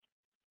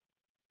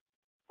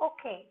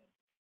Okay,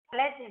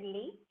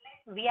 allegedly,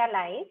 we are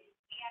live,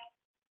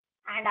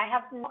 and I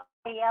have no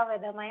idea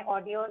whether my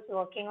audio is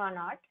working or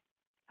not.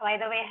 By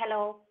the way,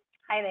 hello.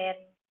 Hi there.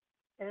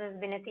 This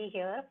is Vinati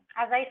here.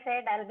 As I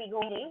said, I'll be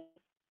going live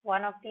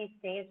one of these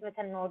days with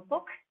a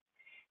notebook,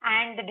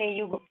 and there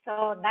you go.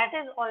 So that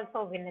is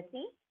also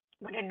Vinati,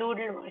 but a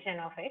doodle version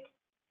of it.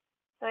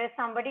 So if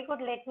somebody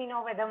could let me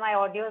know whether my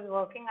audio is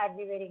working, I'd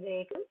be very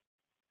grateful.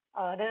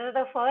 This is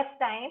the first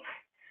time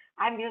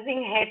I'm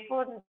using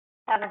headphones,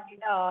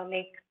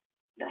 like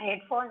the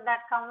headphones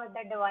that come with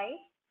the device,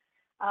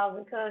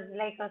 because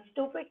like a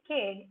stupid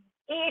kid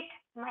ate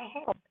my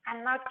headphones.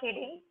 I'm not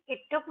kidding. It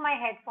took my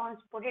headphones,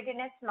 put it in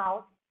its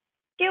mouth,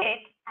 chewed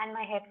it, and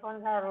my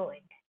headphones are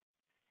ruined.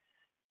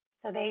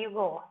 So there you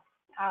go.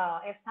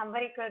 If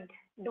somebody could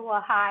do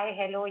a hi,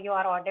 hello, you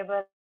are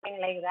audible,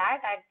 something like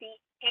that, I'd be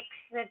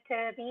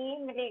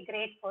extremely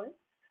grateful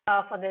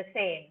for the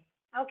same.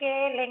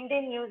 Okay,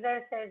 LinkedIn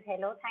user says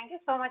hello. Thank you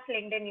so much,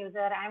 LinkedIn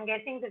user. I'm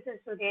guessing this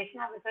is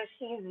Sudeshna because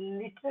she's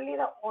literally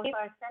the only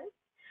person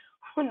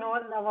who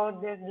knows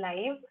about this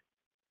live.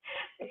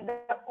 It's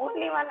the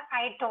only one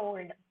I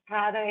told,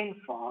 rather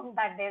informed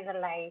that there's a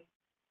live.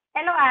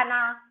 Hello,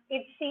 Anna.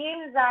 It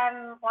seems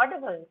I'm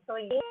audible. So,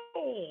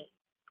 yay.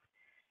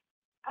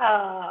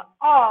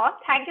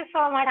 Thank you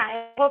so much.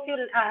 I hope you,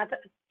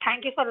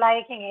 thank you for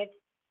liking it.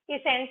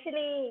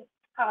 Essentially,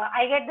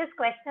 I get this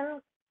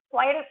question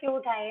quite a few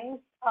times,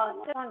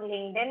 not just on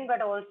LinkedIn, but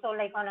also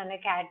like on an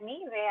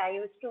academy where I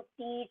used to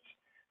teach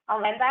a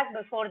while back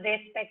before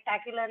they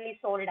spectacularly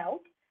sold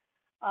out.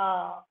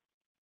 Uh,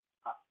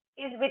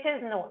 which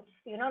is notes.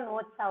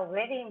 Notes are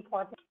very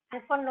important.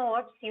 And for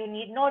notes, you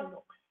need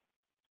notebooks.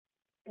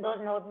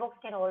 Those notebooks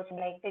can also be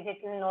like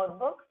digital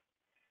notebooks.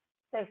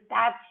 So if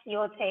that's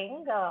your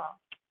thing,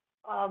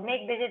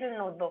 make digital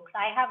notebooks.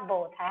 I have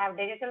both. I have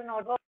digital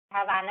notebooks, I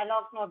have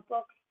analog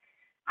notebooks,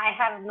 I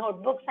have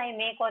notebooks I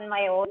make on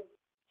my own.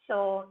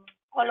 So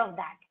all of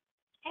that.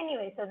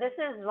 Anyway, so this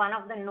is one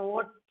of the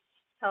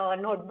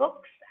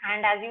notebooks,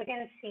 and as you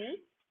can see,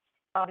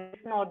 this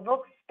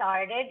notebook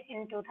started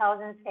in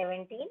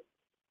 2017,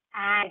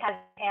 and it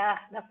has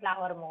the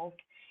flower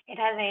moved. It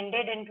has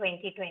ended in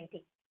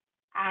 2020.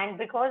 And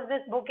because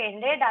this book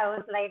ended, I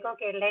was like,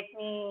 okay, let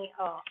me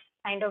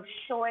kind of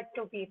show it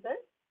to people.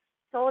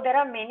 So there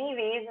are many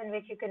ways in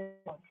which you can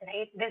notes,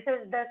 right? This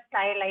is the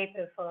style I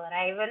prefer.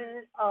 I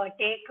will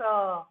take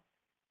a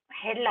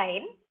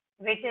headline,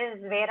 which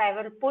is where I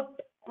will put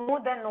who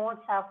the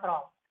notes are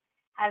from,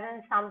 as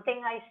in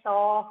something I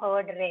saw,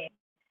 heard, read,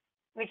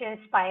 which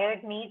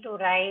inspired me to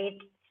write,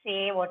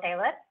 say,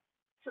 whatever,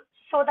 so,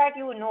 so that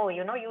you know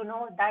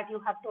that you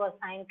have to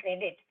assign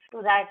credit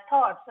to that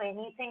thought. So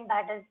anything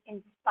that is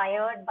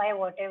inspired by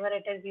whatever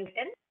it is you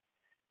written,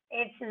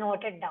 it's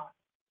noted down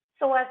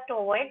so as to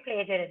avoid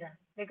plagiarism,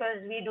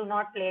 because we do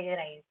not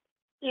plagiarize,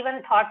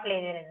 even thought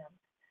plagiarism.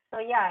 So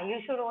yeah, you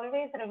should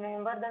always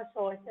remember the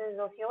sources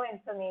of your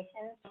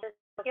information,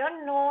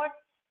 your notes.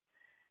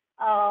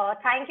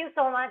 Thank you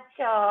so much.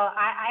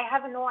 I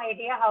have no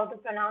idea how to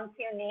pronounce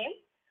your name.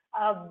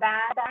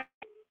 Band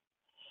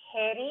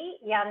Harry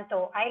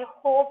Yanto. I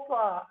hope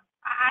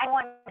I don't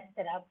want to mess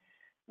it up,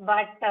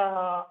 but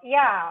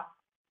yeah,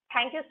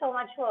 thank you so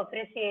much for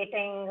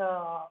appreciating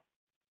uh,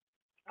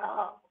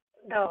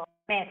 the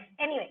mess.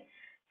 Anyway,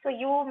 so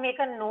you make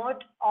a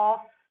note of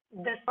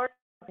this sort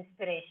of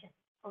inspiration,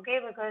 okay?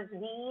 Because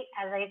we,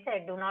 as I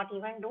said, do not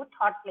even do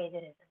thought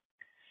plagiarism.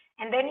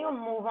 And then you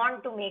move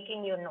on to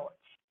making your notes,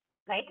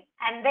 right?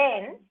 And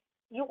then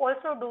you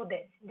also do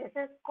this. This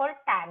is called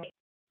tabbing.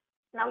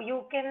 Now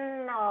you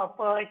can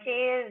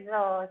purchase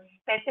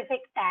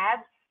specific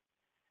tabs.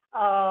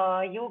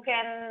 You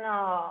can,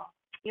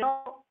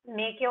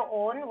 make your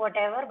own,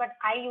 whatever, but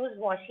I use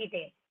washi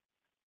tape.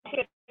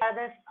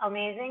 This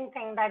amazing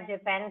thing that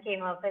Japan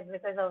came up with,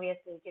 because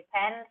obviously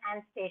Japan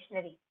and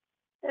stationery.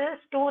 This is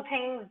two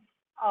things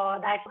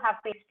that you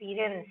have to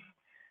experience,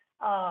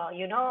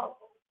 you know,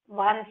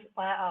 once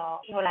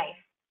in your life.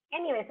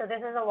 Anyway, so this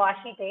is a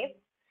washi tape,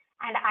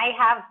 and I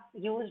have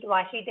used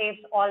washi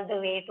tapes all the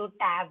way to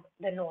tab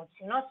the notes,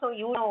 so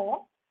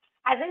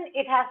as in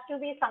it has to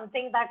be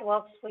something that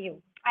works for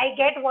you. I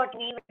get what you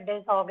mean with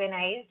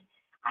disorganized.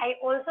 I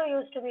also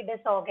used to be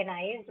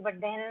disorganized, but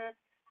then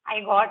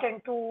I got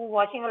into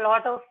watching a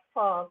lot of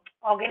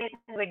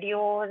organization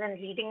videos and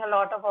reading a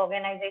lot of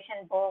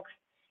organization books,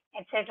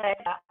 etc.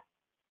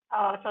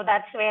 So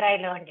that's where I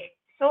learned it.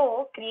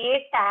 So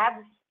create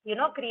tabs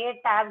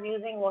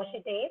using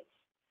washi tape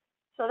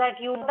so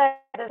that you know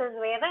that this is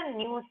where the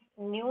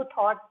new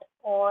thought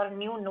or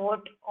new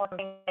note or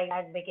something like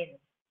that begins.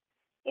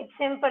 It's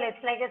simple.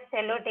 It's like a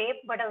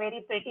sellotape, but a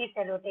very pretty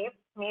sellotape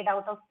made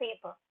out of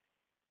paper.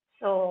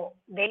 So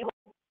there you go.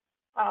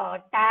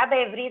 Tab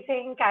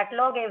everything,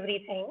 catalog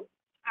everything,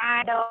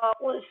 and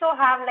also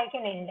have like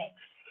an index.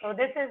 So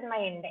this is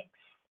my index,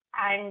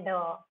 and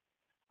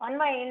on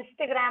my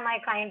Instagram, I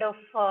kind of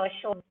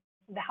showed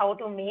how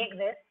to make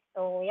this.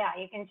 So yeah,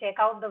 you can check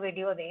out the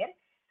video there.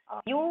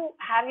 You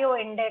have your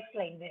index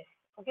like this.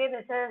 Okay,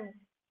 this is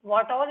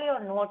what all your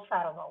notes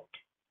are about.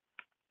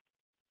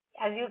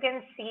 as you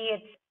can see,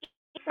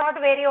 it's not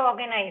very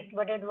organized,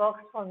 but it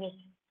works for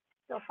me.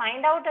 So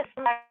find out a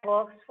system that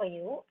works for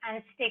you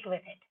and stick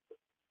with it.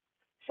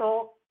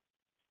 So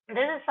this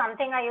is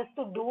something I used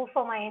to do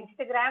for my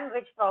Instagram,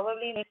 which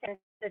probably makes sense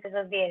because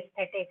of the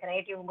aesthetic,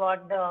 right? You've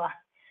got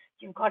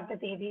the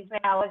babies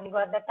flowers, you've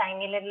got the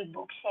tiny little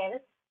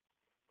bookshelves.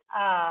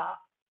 Uh,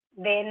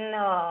 then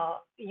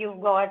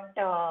you've got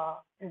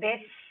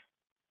this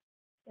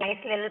nice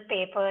little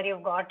paper.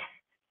 You've got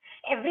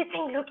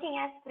everything looking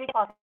as pretty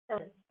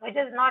possible, which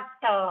is not,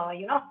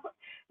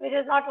 which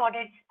is not what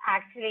it's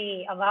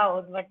actually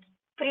about. But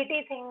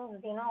pretty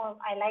things,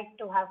 I like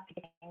to have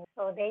pretty things.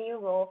 So there you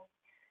go.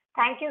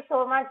 Thank you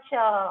so much,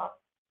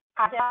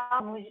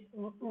 Aja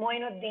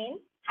Moinuddin.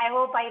 I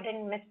hope I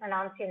didn't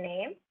mispronounce your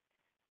name.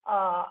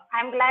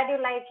 I'm glad you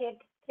like it,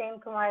 Prem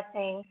Kumar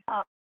Singh.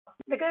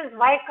 Because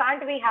why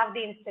can't we have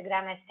the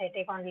Instagram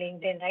aesthetic on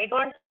LinkedIn, right?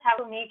 Don't have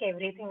to make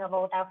everything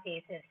about our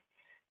faces.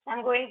 So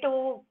I'm going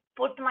to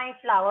put my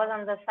flowers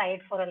on the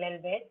side for a little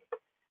bit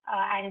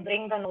and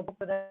bring the notebook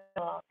to the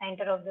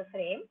center of the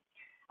frame.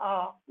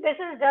 This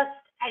is just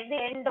at the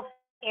end of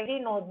every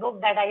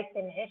notebook that I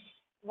finish.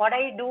 What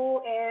I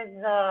do is,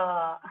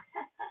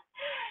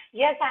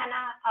 yes,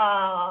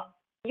 Anna,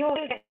 you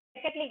will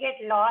definitely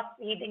get lost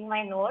reading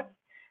my notes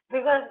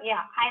because,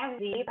 yeah, I am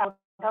really proud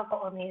of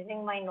how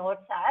amazing my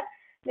notes are.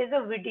 There's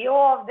a video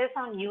of this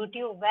on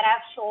YouTube where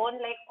I've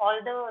shown like all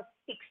the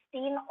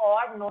 16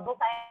 odd notebooks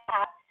I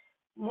have.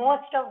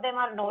 Most of them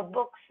are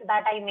notebooks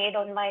that I made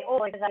on my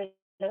own because I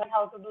learned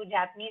how to do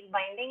Japanese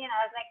binding and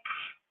I was like,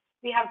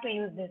 we have to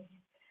use this.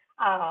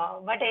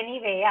 But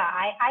anyway, yeah,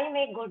 I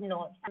make good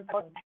notes. I'm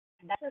proud of that.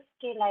 That's a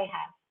skill I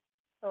have.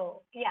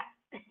 So yeah,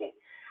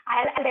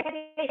 I'll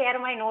definitely share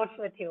my notes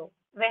with you.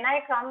 When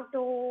I come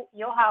to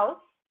your house,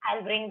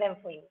 I'll bring them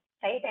for you,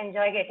 right?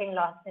 Enjoy getting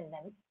lost in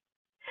them.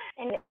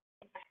 Anyway,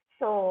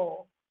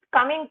 so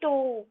coming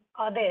to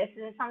this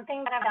is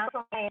something that I've done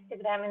from my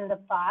Instagram in the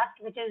past,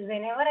 which is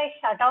whenever I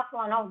shut off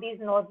one of these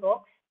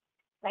notebooks,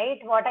 right,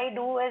 what I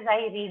do is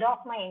I read off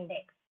my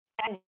index.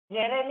 And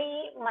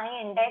generally, my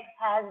index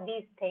has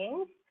these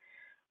things.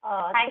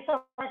 Thanks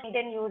so much,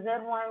 Indian user,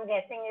 who I'm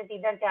guessing is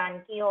either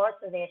Janki or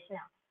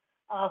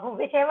Sudeshna.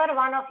 Whichever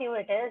one of you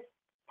it is,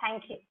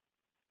 thank you.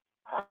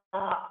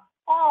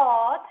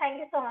 Oh, thank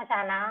you so much,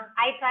 Anna.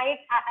 I tried.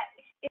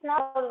 It's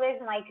not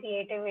always my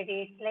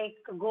creativity. It's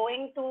like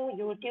going to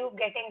YouTube,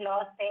 getting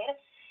lost there,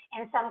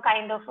 and some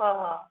kind of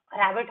a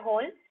rabbit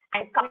hole,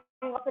 and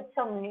coming up with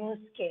some new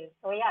skills.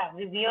 So yeah,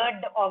 the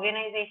weird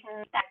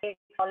organization tactics,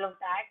 all of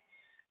that.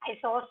 I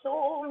saw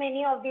so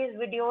many of these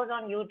videos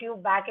on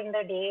YouTube back in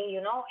the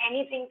day.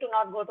 Anything to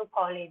not go to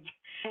college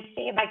and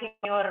stay back in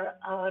your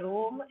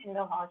room in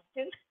the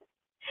hostel.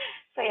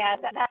 So yeah,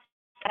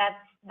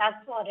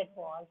 that's what it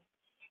was.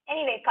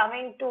 Anyway,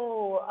 coming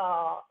to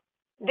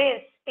this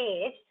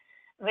page,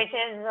 which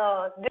is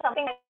this is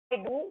something I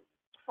do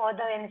for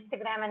the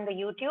Instagram and the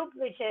YouTube,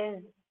 which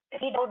is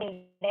read out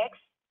index.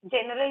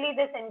 Generally,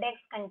 this index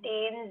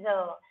contains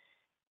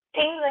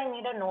things I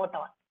made a note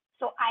on.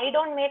 So I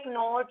don't make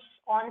notes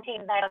on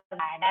things that are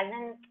bad, as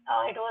in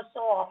it was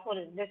so awful.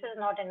 This is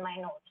not in my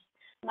notes.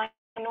 My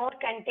note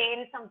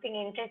contains something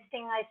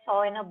interesting I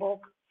saw in a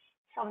book,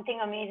 something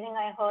amazing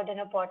I heard in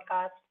a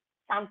podcast,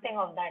 something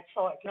of that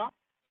sort.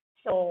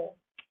 So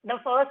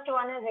the first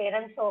one is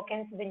Aaron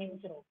Sorkin's The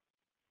Newsroom.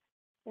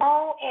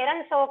 Now,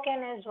 Aaron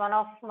Sorkin is one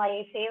of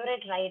my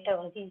favorite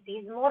writers.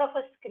 He's more of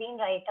a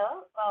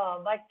screenwriter,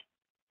 but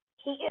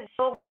he is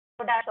so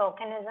good at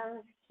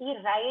Sorkinisms. He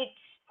writes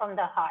from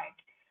the heart.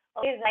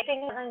 His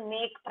writing doesn't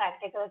make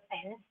practical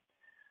sense.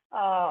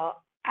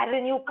 As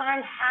in, you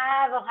can't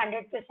have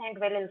 100%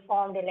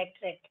 well-informed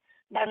electorate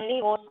that only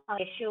votes on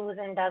issues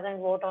and doesn't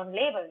vote on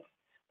labels.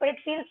 But it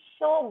feels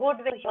so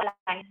good when you hear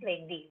lines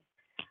like these.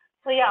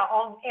 So yeah,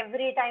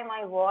 every time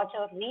I watch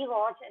or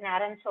rewatch an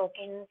Aaron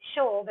Sorkin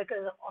show,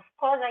 because of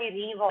course I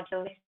rewatch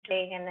the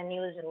playing in the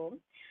newsroom.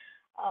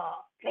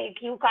 Like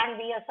you can't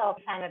be a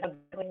Sorkin fan without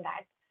doing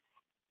that.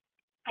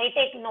 I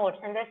take notes,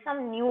 and there's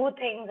some new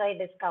things I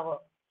discover.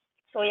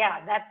 So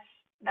yeah,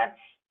 that's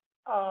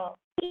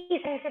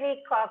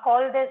essentially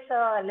call this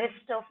a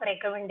list of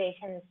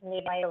recommendations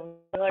made by a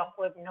weird,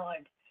 awkward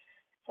nerd.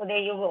 So there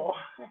you go.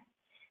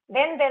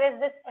 Then there is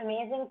this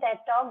amazing TED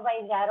talk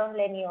by Jaron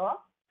Lanier,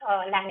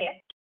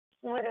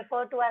 who is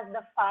referred to as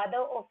the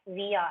father of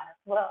VR,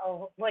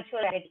 virtual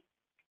reality.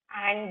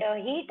 And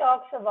he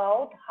talks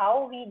about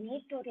how we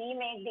need to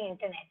remake the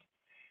internet.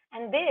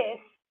 And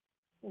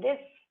this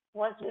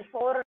was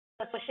before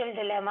the social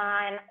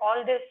dilemma and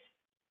all this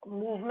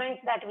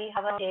movements that we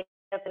have on data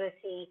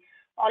privacy,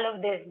 all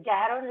of this.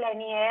 Jaron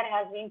Lanier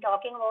has been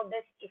talking about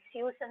this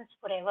issue since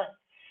forever.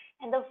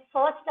 And the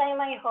first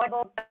time I heard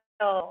about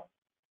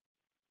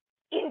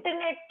the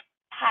internet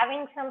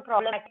having some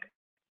problematic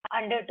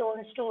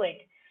undertones to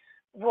it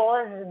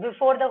was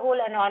before the whole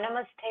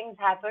anonymous things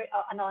happened,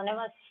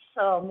 anonymous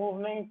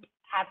movement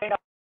happened,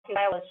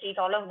 Occupy Wall Street,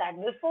 all of that.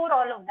 Before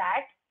all of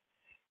that,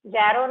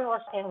 Jaron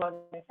was saying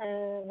about this,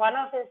 and one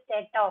of his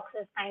TED talks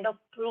is kind of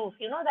proof.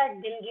 You know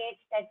that Bill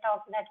Gates TED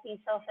talk that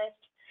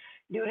resurfaced.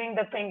 during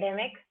the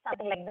pandemic,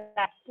 something like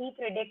that. He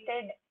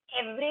predicted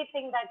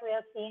everything that we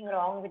are seeing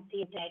wrong with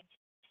the internet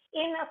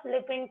in a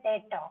flippant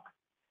TED talk.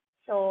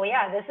 So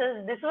yeah, this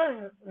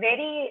was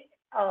very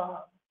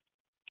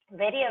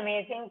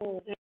amazing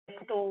to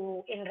listen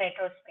to in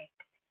retrospect.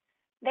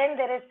 Then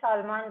there is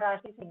Salman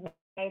Rushdie's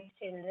Midnight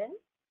Children,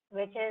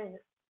 which is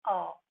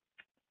a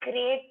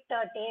great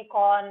take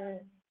on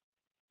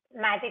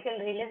magical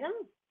realism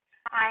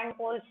and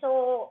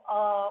also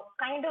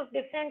kind of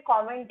different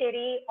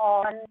commentary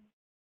on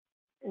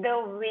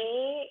the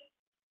way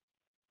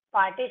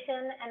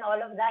partition and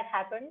all of that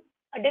happened.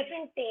 A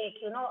different take,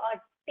 a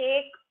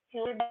take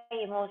fueled by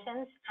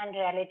emotions and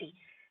reality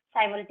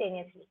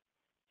simultaneously.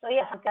 So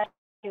yeah, something that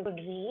you could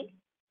read.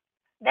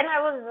 Then I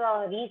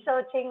was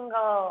researching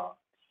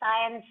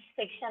science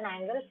fiction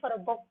angles for a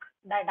book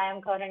that I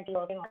am currently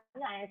working on,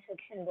 science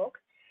fiction book,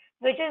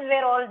 which is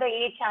where all the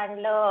A.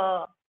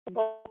 Chandler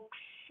books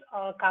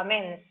come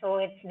in. So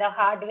it's The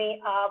Hard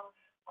Way Up,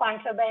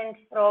 Contraband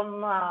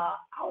from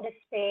Outer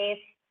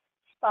Space,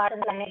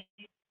 Spartan Planet,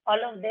 all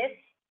of this.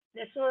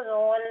 This was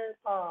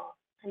all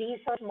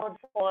research mode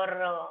for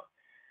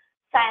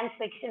science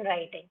fiction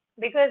writing.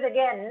 Because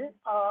again,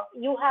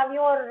 you have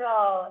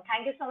your,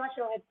 thank you so much,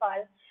 Rohit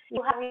Pal,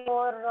 you have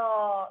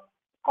your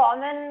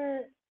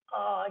common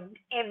uh,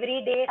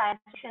 everyday science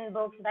fiction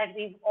books that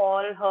we've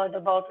all heard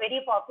about,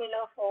 very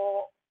popular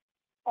for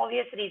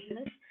obvious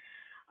reasons,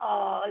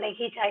 like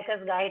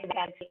Hitchhiker's Guide to the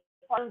Galaxy.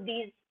 All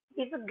these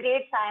are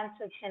great science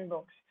fiction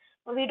books.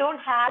 But we don't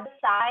have the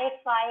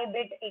sci-fi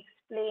bit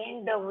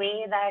explained the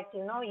way that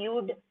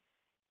you'd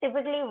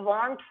typically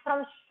want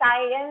from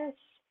science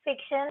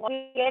fiction. What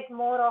we get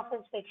more of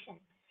is fiction.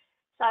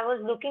 So I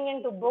was looking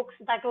into books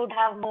that would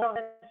have more of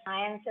the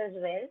science as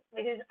well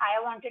because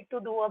I wanted to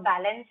do a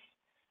balance.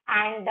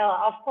 And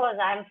of course,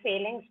 I'm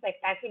failing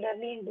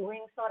spectacularly in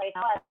doing so right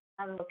now as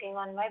I'm working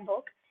on my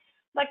book.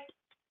 But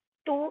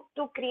to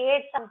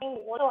create something,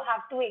 you also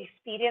have to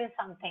experience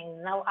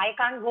something. Now, I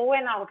can't go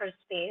in outer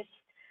space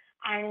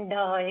and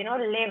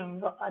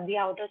live the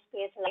outer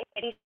space life,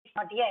 at least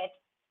not yet.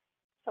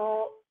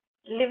 So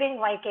living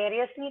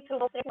vicariously through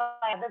books written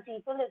by other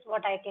people is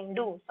what I can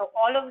do. So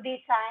all of these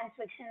science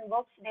fiction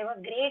books, they were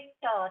great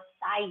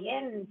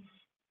science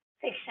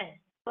fiction.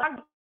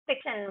 Not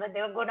fiction, but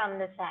they were good on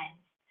the science.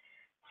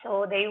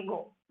 So there you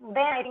go.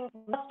 Then I think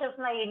most of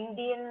my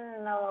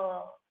Indian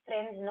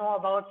friends know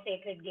about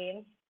Sacred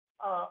Games.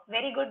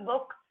 Very good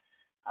book.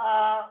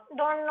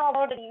 Don't know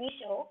about the TV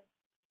show,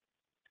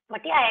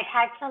 but yeah, it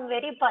had some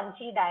very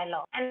punchy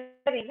dialogue. And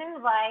the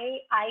reason why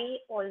I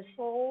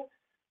also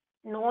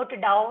note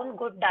down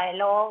good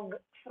dialogue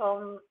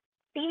from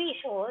TV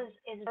shows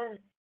is because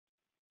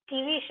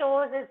TV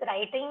shows is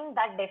writing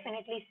that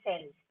definitely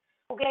sells.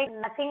 Okay, like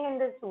nothing in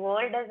this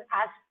world is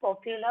as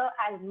popular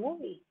as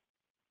movies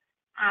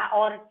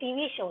or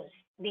TV shows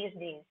these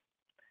days.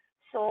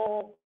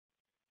 So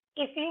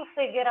if you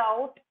figure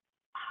out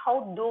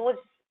how those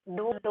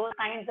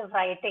kinds of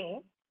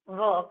writing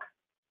work,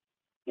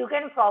 you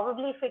can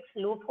probably fix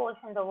loopholes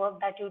in the work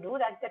that you do.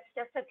 That's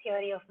just a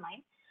theory of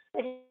mine,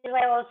 which is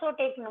why I also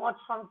take notes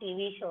from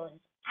TV shows.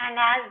 And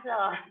as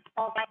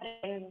some of my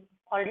friends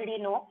already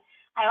know,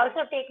 I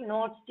also take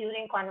notes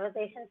during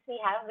conversations we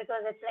have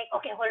because it's like,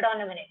 okay, hold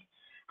on a minute.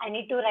 I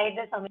need to write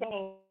this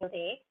amazing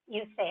thing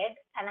you said,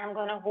 and I'm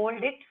going to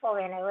hold it for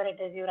whenever it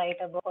is you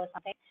write a book or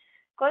something.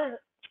 Because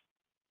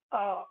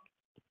uh,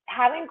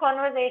 having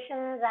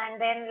conversations and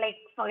then like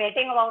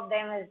forgetting about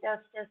them is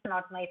just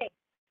not my thing.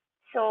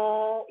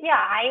 So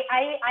yeah,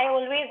 I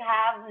always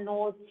have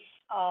notes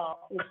uh,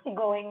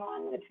 going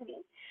on with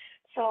me.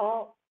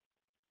 So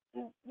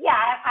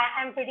yeah,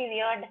 I'm pretty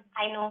weird,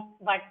 I know,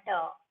 but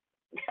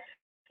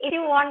if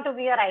you want to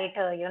be a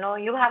writer,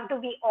 you have to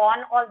be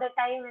on all the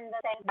time in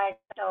the sense that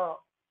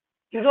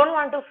you don't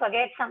want to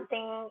forget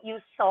something you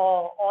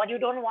saw, or you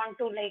don't want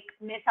to like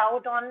miss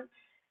out on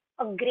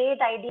a great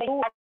idea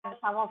you had,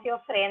 some of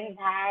your friends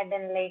had,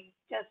 and like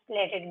just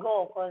let it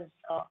go. Because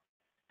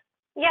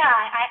yeah,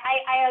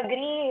 I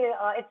agree.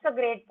 It's a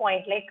great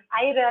point. Like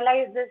I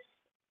realized this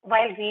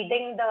while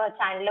reading the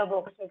Chandler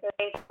books because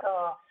like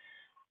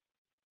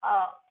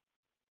uh,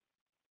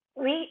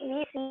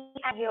 we see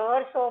and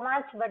hear so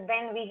much, but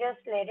then we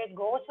just let it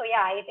go. So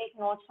yeah, I take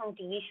notes from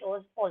TV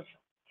shows also.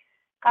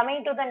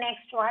 Coming to the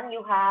next one,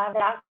 you have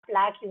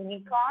Black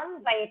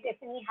Unicorn by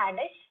Tiffany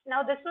Haddish.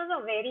 Now this was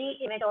a very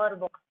immature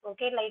book.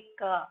 Okay, like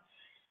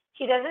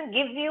she doesn't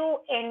give you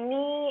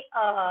any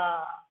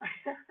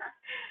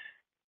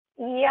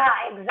yeah,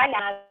 exactly.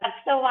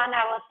 That's the one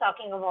I was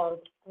talking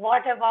about.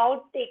 What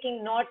about taking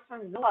notes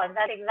from Zohar?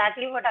 That's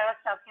exactly what I was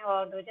talking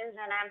about, which is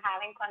when I'm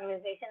having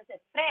conversations with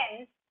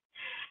friends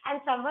and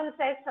someone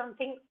says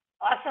something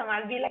awesome,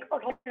 I'll be like, oh,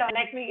 hold on,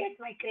 let me get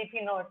my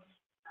creepy notes.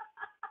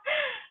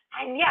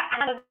 And yeah,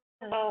 and this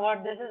is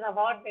what this is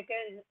about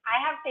because I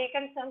have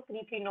taken some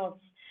creepy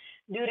notes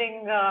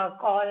during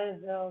calls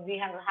we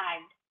have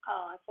had.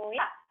 So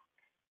yeah,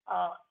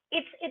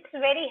 it's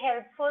very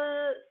helpful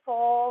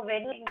for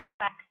when you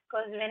impact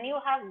because when you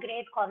have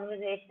great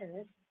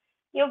conversations,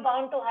 you're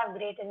bound to have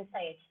great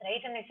insights,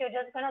 right? And if you're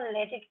just gonna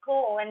let it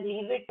go and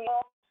leave it to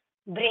your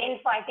brain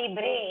farty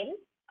brain,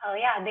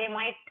 yeah, they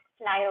might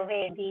fly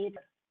away.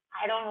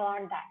 I don't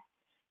want that.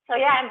 So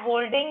yeah, I'm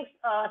holding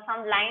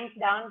some lines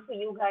down for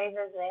you guys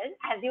as well.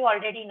 As you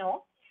already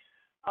know,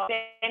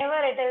 whenever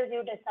it is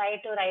you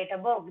decide to write a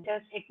book,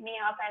 just hit me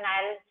up and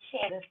I'll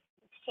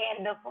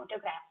share the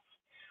photographs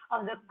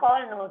of the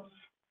call notes.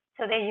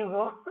 So there you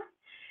go.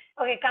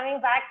 Okay, coming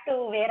back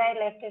to where I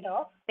left it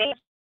off. Very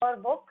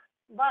short book,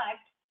 but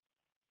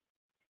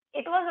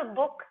it was a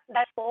book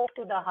that spoke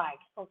to the heart.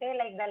 Okay,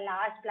 like The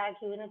Last Black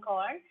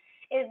Unicorn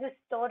is the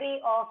story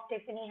of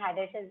Tiffany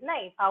Haddish's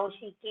life, how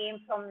she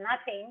came from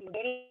nothing,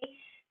 very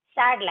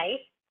sad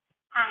life,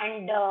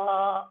 and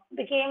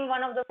became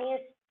one of the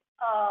funniest,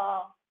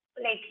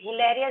 like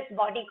hilarious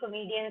body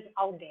comedians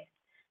out there,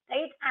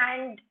 right?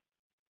 And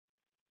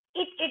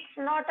it's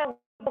not a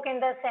book in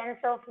the sense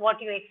of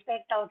what you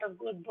expect out of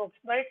good books,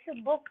 but it's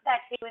a book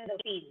that hits you in the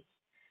feels.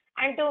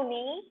 And to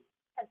me,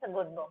 that's a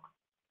good book.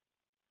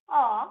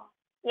 Oh,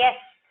 yes.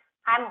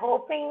 I'm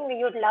hoping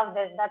you'd love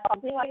this. That's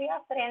probably one of your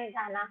friends,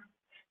 Anna.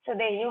 So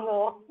there you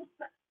go.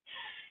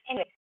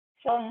 Anyway,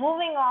 so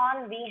moving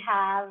on, we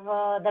have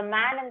The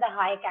Man in the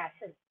High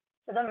Castle.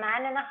 So The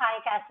Man in the High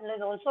Castle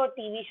is also a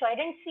TV show. I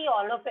didn't see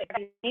all of it.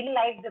 I really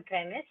liked the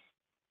premise.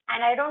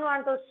 And I don't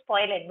want to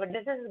spoil it, but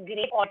this is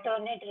great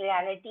alternate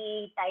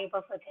reality type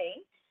of a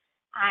thing.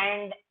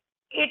 And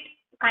it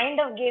kind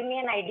of gave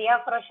me an idea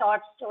for a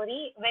short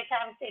story, which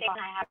I'm sitting on.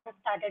 I haven't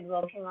started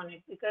working on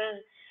it because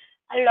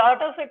a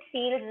lot of it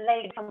feels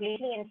like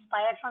completely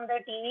inspired from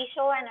the TV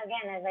show. And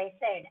again, as I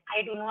said,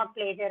 I do not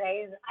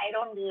plagiarize. I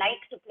don't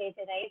like to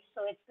plagiarize.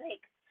 So it's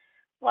like,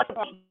 what's the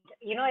point?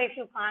 You know, if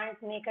you can't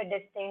make a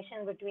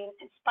distinction between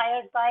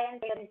inspired by and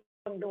plagiarized,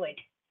 don't do it.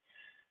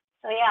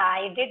 So yeah,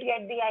 I did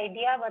get the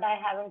idea, but I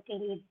haven't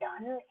really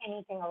done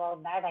anything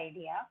about that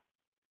idea.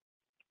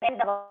 Then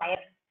The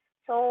Wire.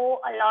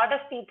 So a lot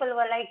of people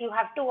were like, you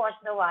have to watch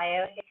The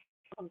Wire. It's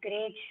a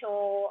great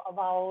show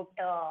about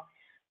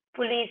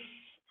police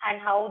and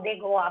how they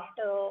go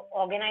after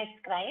organized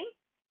crime.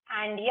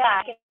 And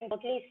yeah, I can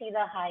totally see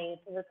the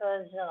hype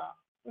because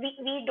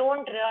we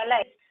don't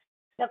realize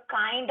the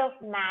kind of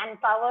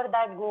manpower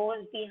that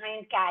goes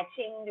behind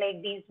catching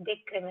like these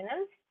big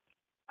criminals.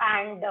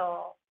 And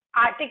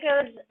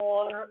articles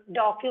or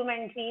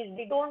documentaries,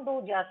 they don't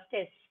do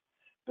justice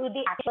to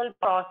the actual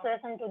process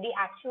and to the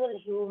actual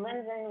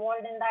humans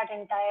involved in that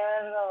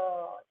entire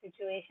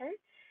situation.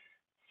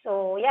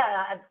 So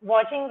yeah,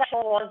 watching the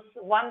show was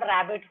one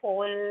rabbit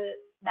hole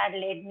that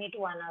led me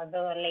to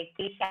another, like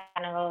police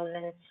scanners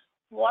and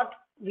what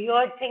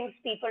weird things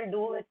people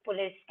do with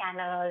police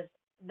scanners,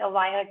 the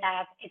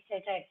wiretap,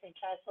 etc., etc.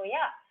 So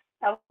yeah,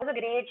 that was a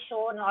great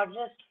show, not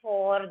just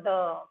for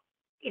the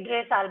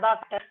Idris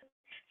Alba factor,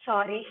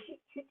 sorry,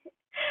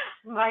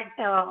 but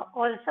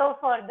also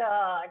for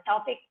the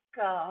topic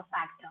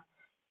factor.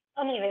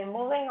 Anyway,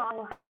 moving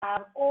on, we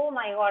have, oh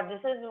my God,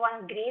 this is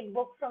one great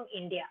book from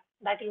India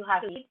that you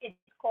have to read. It's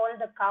called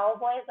The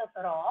Cowboys of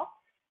Raw.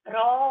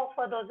 Raw,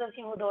 for those of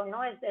you who don't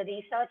know, is the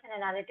research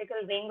and analytical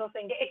wing of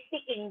India. It's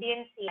the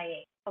Indian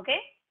CIA, okay?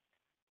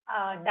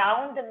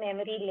 Down the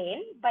Memory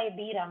Lane by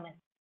B. Raman.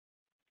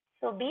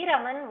 So B.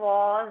 Raman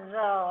was,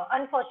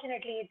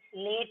 unfortunately, it's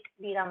late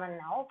B. Raman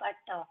now, but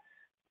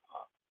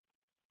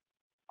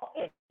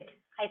it,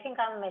 I think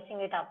I'm messing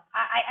it up.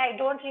 I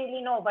don't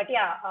really know, but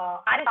yeah,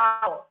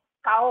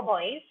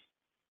 Cowboys.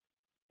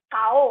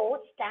 Cow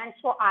stands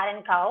for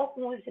R&D Cow,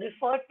 who is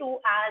referred to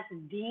as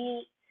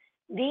the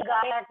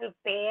guy that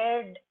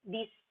prepared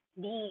this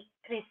the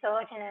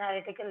research and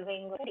analytical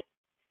wing,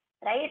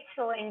 right?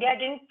 So India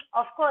didn't,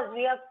 of course,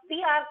 we are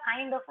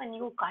kind of a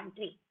new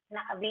country.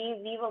 Now,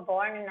 we were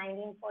born in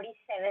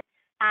 1947,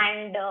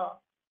 and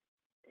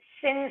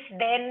since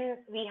then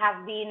we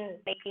have been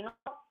like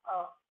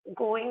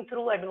going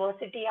through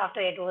adversity after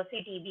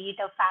adversity, be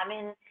it a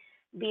famine,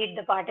 be it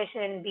the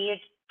partition, be it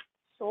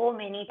so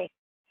many things.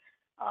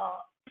 uh,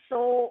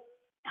 so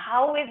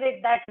how is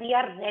it that we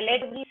are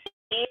relatively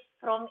safe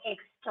from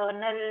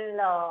external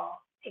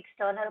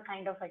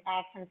kind of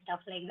attacks and stuff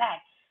like that?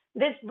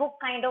 This book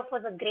kind of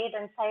was a great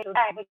insight to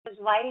that because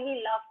while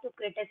we love to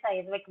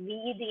criticize, like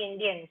we the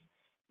Indians,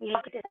 we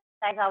love to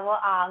criticize our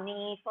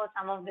army for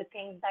some of the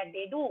things that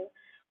they do.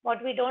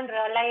 What we don't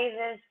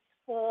realize is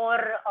for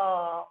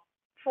uh,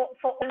 for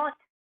almost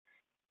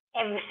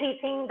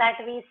everything that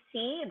we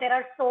see, there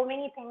are so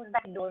many things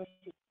that we don't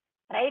see,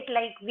 right?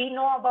 Like we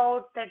know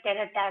about the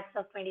terror attacks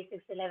of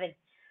 26/11,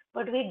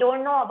 but we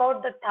don't know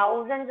about the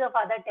thousands of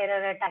other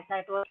terror attacks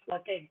that were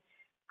plotted,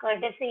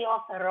 courtesy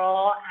of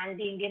RAW and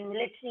the Indian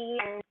military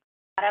and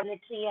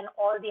paramilitary and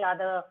all the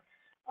other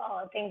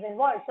things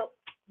involved. So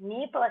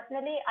me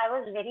personally, I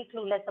was very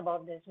clueless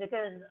about this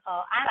because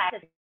I'm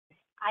pacifist.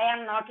 I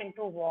am not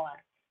into war.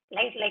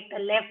 Like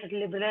the left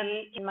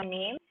liberal in my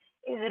name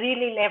is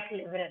really left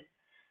liberal.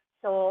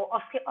 So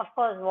of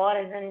course, war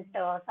isn't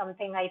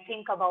something I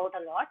think about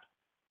a lot.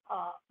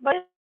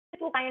 But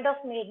it kind of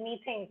made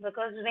me think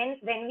because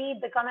when we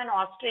become an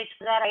ostrich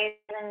with our eyes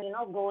and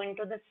go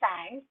into the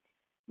sand,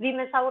 we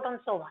miss out on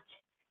so much.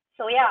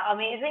 So yeah,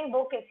 amazing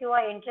book. If you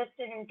are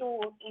interested into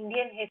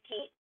Indian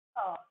history,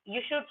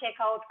 you should check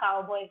out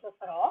Cowboys of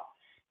Raw,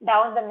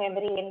 Down the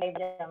Memory Lane by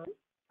Raman.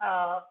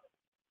 Uh,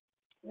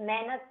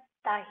 Mehnat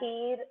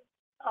Tahir,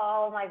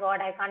 oh my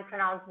God, I can't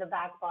pronounce the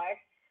back part.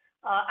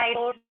 I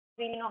don't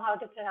really know how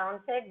to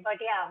pronounce it, but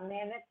yeah,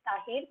 Mehnat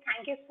Tahir,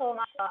 thank you so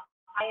much.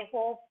 I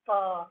hope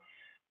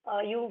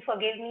you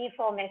forgive me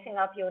for messing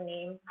up your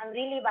name. I'm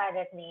really bad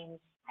at names.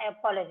 I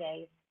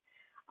apologize.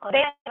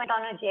 Then I went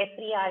on a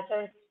Jeffrey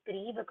Archer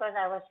spree because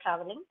I was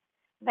traveling.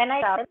 When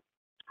I travel,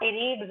 I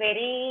read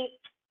very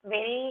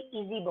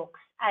easy books,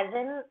 as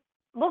in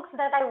books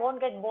that I won't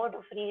get bored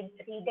of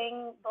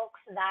reading, books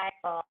that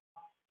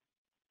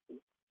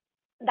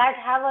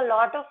have a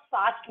lot of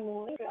fast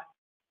moving plot.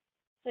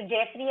 So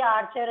Jeffrey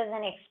Archer is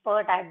an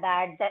expert at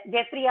that.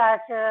 Jeffrey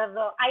Archer,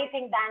 I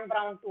think Dan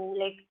Brown too,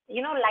 like,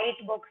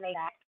 light books like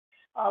that.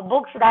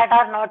 Books that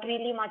are not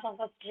really much of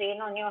a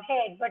strain on your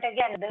head. But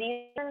again, the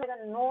reason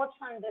the notes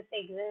on this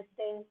exist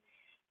is,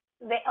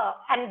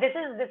 and this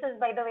is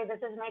by the way,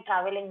 this is my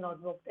traveling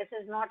notebook. This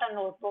is not a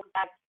notebook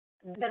that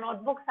the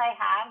notebooks I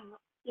have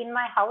in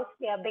my house,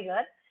 they are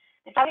bigger.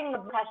 The traveling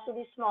notebook has to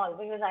be small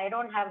because I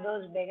don't have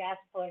those big ass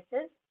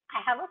purses.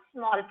 I have a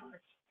small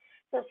purse.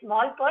 So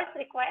small purse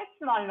requires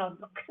small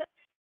notebook.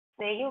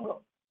 There you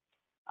go.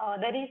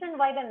 The reason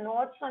why the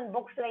notes on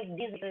books like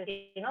these,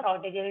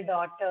 Prodigal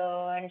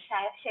Daughter and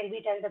Shall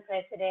We Tell the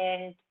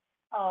President,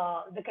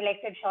 the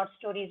collected short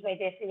stories by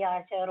Jeffrey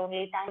Archer,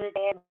 Only Time Will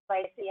Tell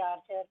by Jeffrey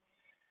Archer,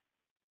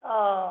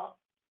 uh,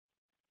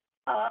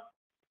 uh,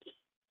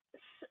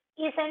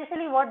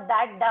 essentially what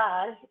that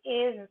does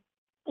is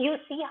you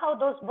see how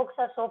those books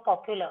are so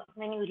popular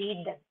when you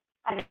read them.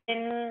 And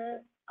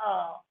then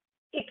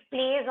it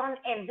plays on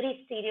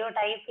every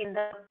stereotype in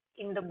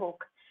the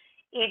book.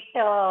 It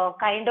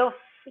kind of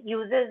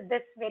uses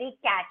this very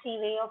catchy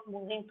way of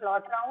moving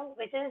plot around,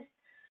 which is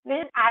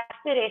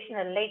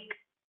aspirational. Like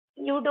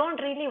you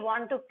don't really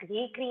want to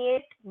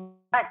recreate,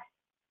 but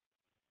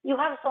you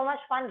have so much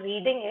fun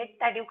reading it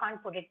that you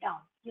can't put it down.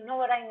 You know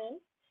what I mean?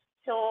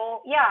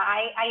 So yeah,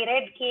 I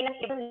read Cain and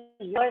Abel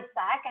years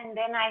back, and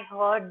then I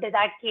heard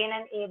that Cain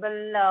and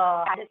Abel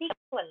had a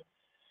sequel,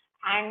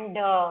 and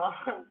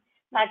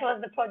that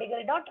was The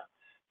Prodigal Daughter.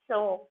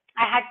 So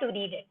I had to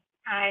read it,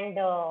 and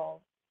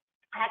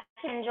I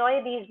actually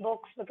enjoy these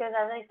books because,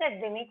 as I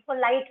said, they make for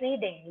light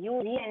reading. You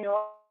really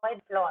enjoy the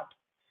plot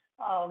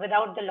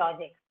without the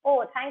logic.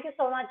 Oh, thank you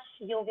so much,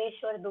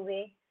 Yogeshwar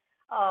Dubey.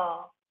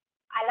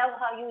 I love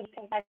how you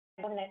think that.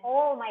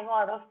 Oh my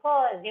God, of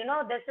course.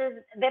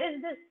 There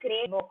is this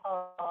great book.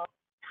 Hold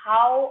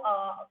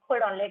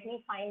on, let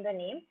me find the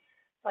name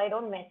so I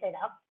don't mess it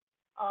up.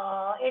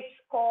 It's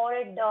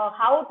called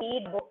How to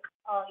Read Book.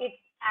 It's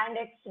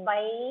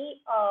by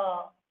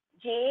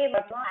J.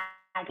 Verma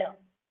Adler.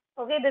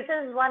 Okay, this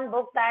is one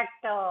book that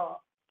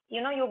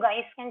you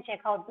guys can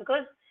check out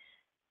because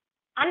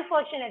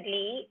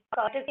unfortunately,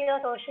 courtesy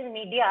of social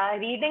media,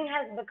 reading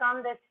has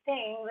become this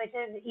thing which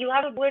is you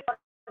have to do it for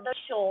the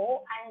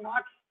show and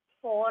not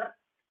for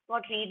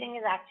what reading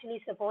is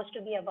actually supposed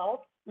to be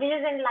about, which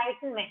is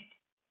enlightenment.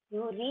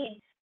 You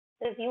read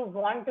if you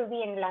want to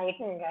be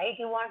enlightened, right?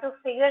 You want to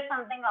figure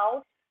something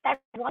out that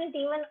wasn't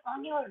even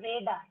on your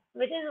radar,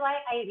 which is why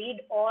I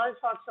read all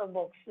sorts of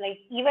books, like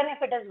even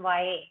if it is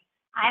YA.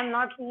 I am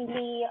not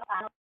really a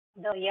fan of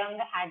the young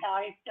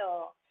adult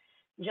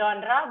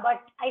genre,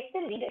 but I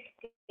still read it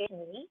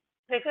occasionally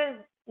because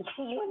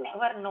you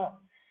never know,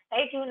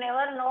 right? You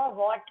never know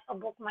what a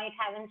book might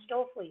have in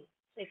store for you.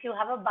 So if you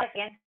have a bias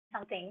against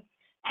something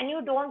and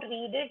you don't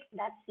read it,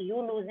 that's you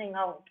losing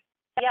out.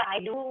 Yeah, I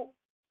do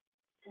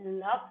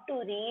love to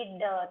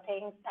read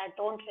things that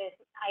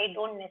I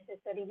don't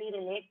necessarily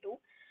relate to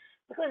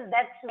because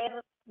that's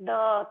where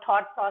the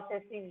thought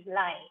processes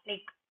lie.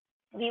 Like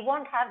we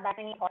won't have that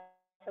many thoughts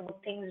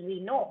about things we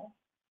know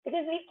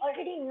because we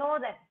already know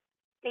them.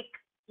 Like,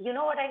 you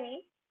know what I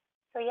mean?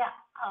 So yeah,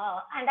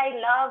 and I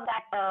love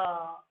that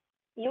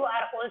you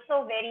are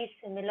also very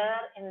similar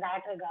in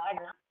that regard,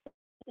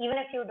 even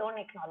if you don't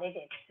acknowledge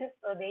it.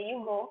 So there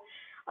you go.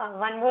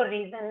 One more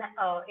reason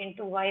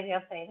into why we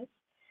are friends.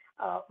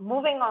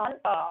 Moving on,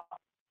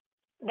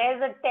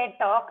 there's a TED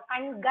talk,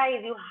 and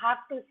guys, you have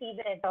to see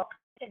the TED talk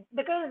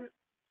because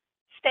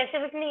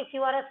specifically if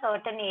you are a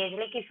certain age,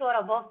 like if you are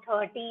above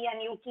 30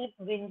 and you keep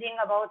whinging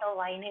about or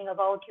whining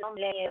about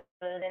millennials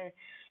and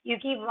you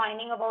keep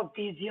whining about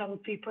these young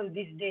people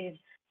these days,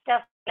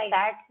 stuff like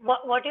that.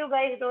 What you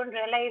guys don't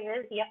realize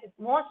is, yeah,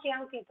 most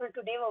young people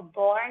today were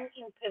born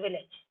in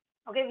privilege.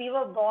 Okay, we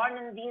were born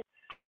in these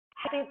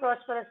happy,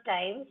 prosperous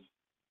times.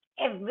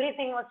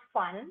 Everything was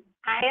fun,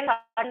 and then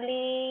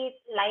suddenly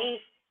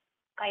life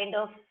kind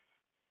of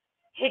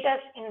hit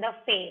us in the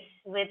face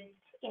with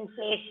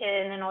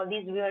inflation and all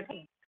these weird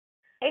things,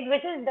 right?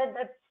 Which is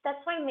that's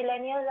why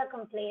millennials are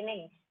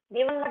complaining.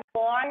 They were not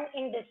born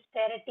in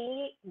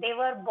disparity; they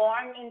were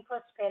born in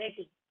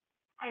prosperity,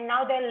 and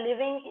now they're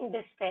living in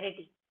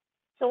disparity.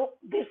 So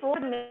before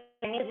the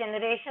millennial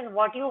generation,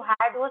 what you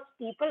had was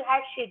people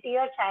had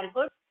shittier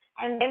childhoods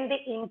and then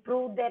they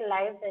improved their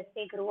lives as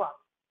they grew up.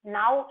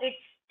 Now it's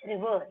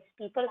reverse.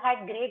 People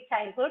had great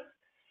childhoods,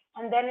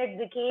 and then it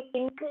became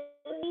increasingly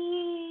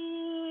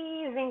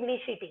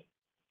shitty.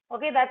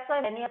 Okay, that's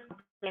why many of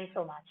complain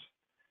so much.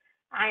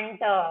 And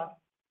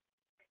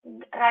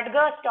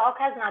Rutger's talk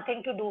has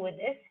nothing to do with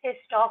this. His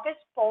talk is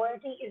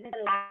poverty isn't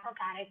a lack of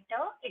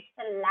character, it's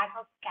a lack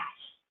of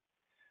cash.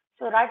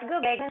 So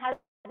Rutger Bregman has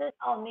this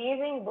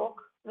amazing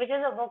book, which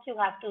is a book you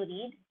have to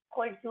read,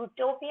 called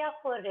Utopia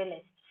for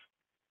Realists.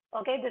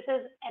 Okay, this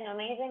is an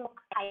amazing book.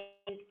 I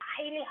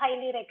highly,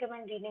 highly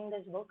recommend reading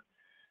this book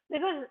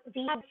because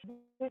we have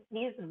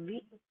these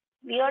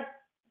weird,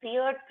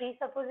 weird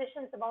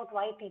presuppositions about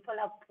why people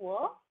are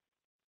poor.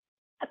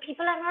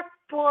 People are not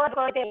poor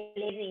because they're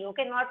lazy.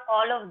 Okay, not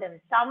all of them.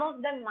 Some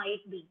of them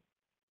might be,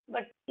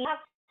 but we have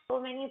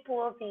so many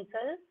poor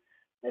people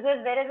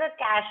because there is a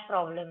cash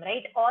problem,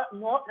 right? Or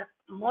more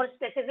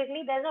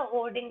specifically, there's a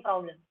hoarding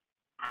problem,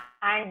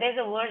 and there's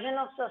a version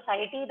of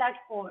society that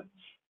hoards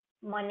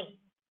money,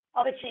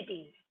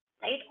 opportunities,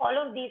 right? All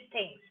of these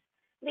things.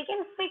 We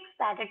can fix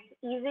that. It's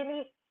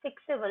easily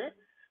fixable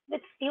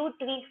with few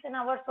tweaks in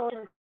our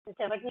social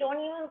system, but we don't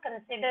even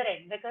consider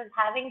it because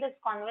having this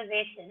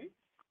conversation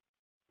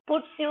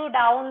puts you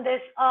down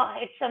this, oh,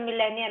 it's a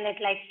millennial,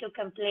 it likes to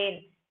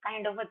complain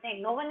kind of a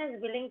thing. No one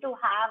is willing to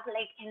have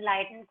like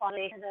enlightened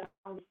conversations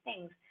around these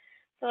things.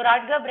 So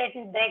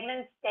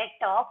Bregman's TED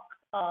talk,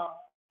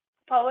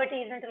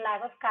 poverty isn't a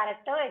lack of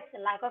character, it's a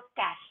lack of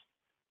cash,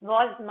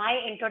 was my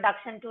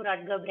introduction to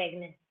Rutger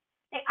Bregman.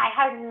 Like, I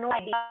had no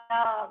idea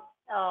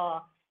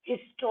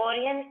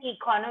historian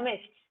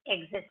economists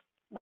exist,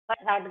 but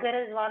Rutger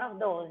is one of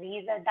those.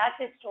 He's a Dutch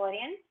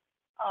historian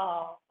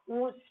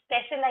who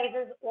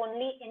specializes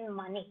only in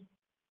money,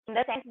 in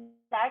the sense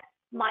that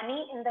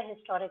money in the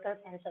historical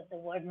sense of the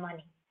word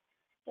money.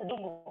 So do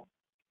go.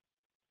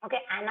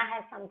 Okay, Anna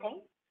has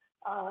something.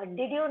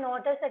 Did you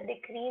notice a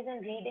decrease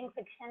in reading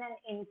fiction and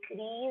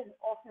increase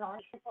of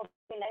non-fiction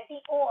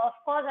popularity? Oh, of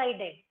course I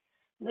did.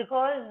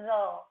 Because,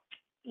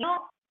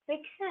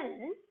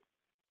 fiction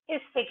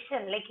is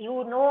fiction. Like,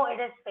 it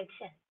is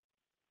fiction.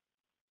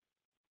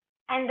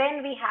 And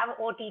then we have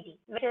OTT,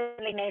 which is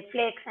like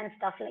Netflix and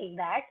stuff like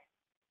that.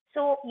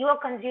 So you are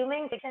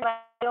consuming fiction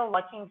while you're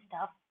watching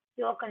stuff.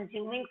 You are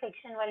consuming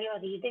fiction while you're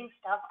reading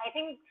stuff. I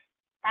think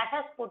that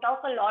has put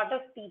off a lot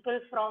of people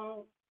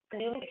from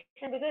consuming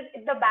fiction because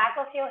in the back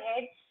of your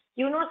head,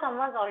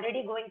 someone's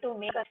already going to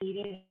make a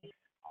series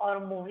or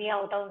movie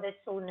out of this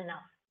soon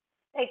enough.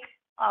 Like,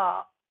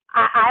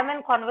 I'm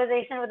in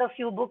conversation with a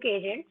few book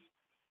agents,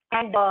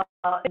 and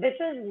this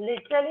is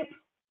literally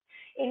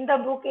in the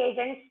book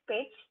agent's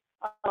pitch,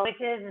 which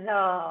is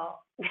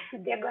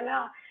they're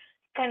gonna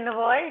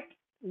convert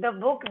the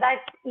book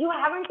that you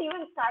haven't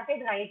even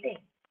started writing.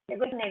 They're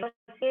going to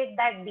negotiate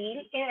that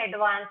deal in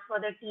advance for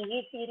the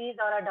TV series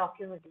or a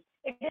documentary.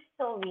 It is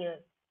so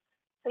weird.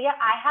 So yeah,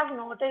 I have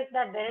noticed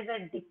that there is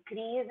a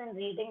decrease in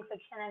reading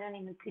fiction and an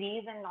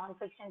increase in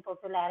non-fiction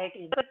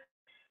popularity. But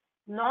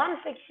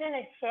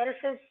non-fiction itself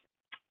is,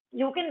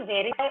 you can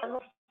verify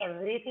almost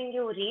everything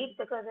you read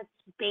because it's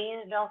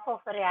based off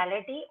of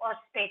reality or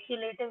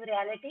speculative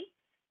reality,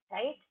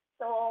 right?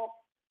 So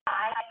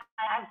I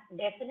have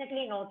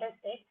definitely noticed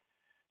it.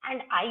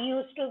 And I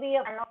used to be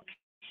a fan of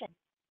fiction.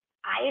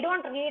 I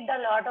don't read a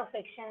lot of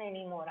fiction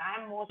anymore.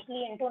 I'm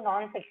mostly into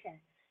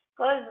non-fiction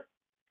because,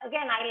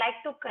 again, I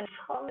like to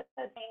confirm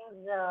the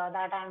things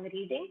that I'm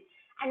reading.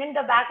 And in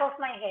the back of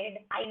my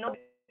head, I know the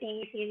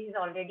TV series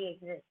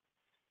already exist.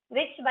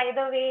 Which, by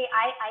the way,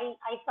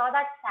 I saw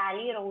that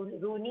Sally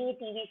Rooney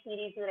TV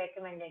series you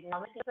recommended.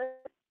 Now,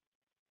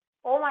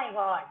 oh my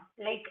God!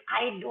 Like,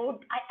 I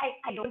don't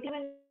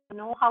even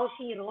know how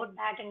she wrote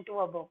that into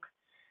a book.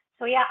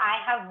 So yeah, I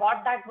have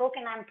bought that book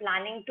and I'm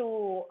planning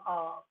to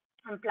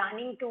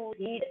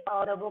read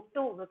the book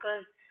too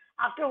because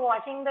after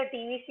watching the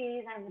TV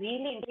series, I'm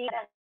really intrigued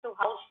as to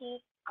how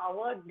she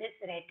covered this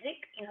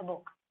rhetoric in a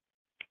book.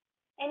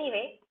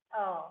 Anyway,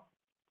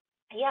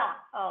 yeah,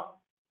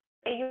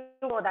 there you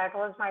go. That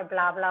was my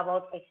blah blah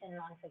about fiction,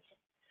 non-fiction.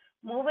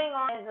 Moving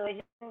on is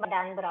Vision by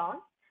Dan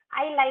Brown.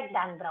 I like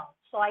Dan Brown,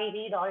 so I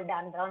read all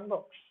Dan Brown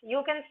books.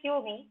 You can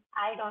sue me.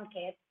 I don't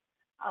care.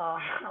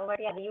 But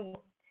yeah, you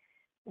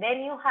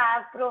then you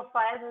have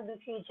Profiles of the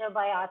Future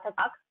by Arthur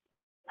Clarke.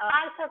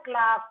 Arthur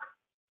Clarke,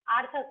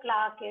 Arthur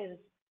Clarke is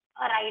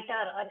a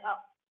writer, a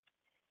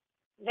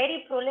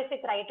very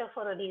prolific writer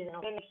for a reason.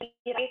 Okay, like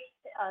he writes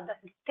the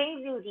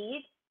things you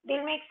read,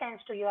 they'll make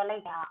sense to you. You're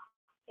like, yeah,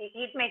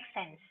 it makes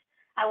sense.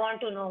 I want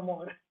to know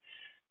more.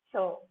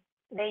 So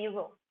there you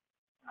go.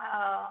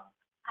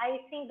 I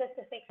think this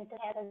is fiction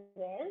as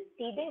well.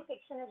 Reading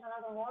fiction is one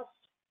of the most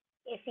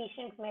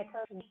efficient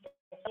methods.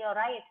 You're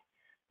right,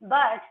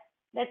 but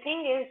the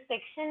thing is,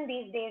 fiction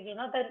these days, the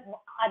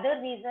other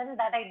reason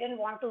that I didn't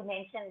want to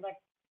mention, but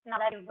now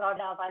that you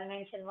brought up, I'll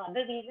mention one.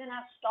 The reason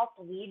I've stopped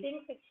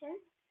reading fiction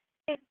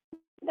is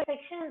the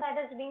fiction that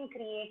is being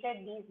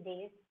created these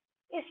days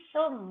is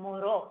so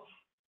morose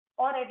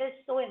or it is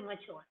so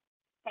immature,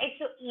 right?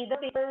 So either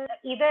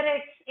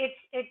it's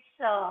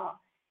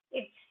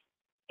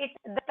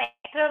the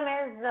spectrum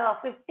is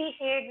 50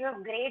 Shades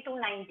of Grey to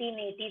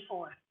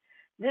 1984.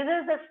 This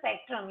is the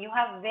spectrum. You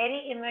have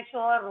very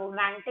immature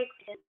romantic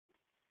fiction,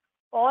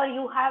 or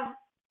you have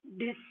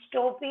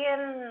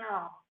dystopian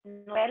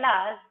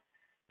novellas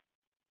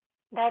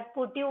that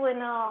put you in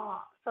a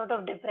sort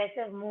of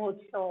depressive mood.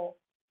 So,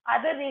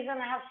 other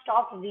reason I have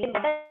stopped reading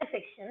other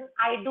fiction,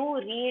 I do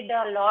read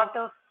a lot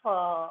of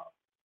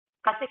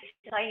classic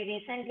fiction. I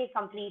recently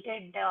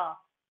completed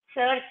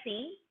Circe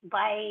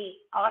by,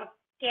 or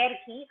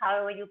Kerki,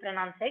 however you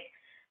pronounce it,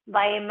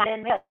 by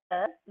Madeline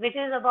Miller, which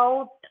is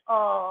about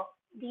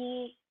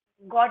the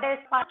goddess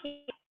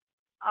Paki,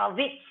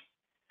 witch,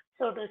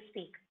 so to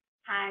speak.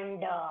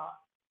 And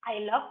I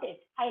loved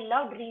it. I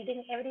loved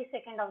reading every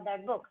second of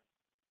that book.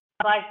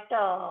 But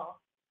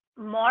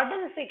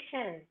modern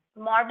fiction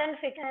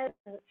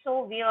is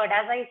so weird.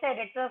 As I said,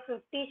 it's a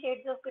 50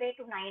 Shades of Grey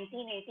to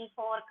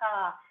 1984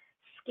 ka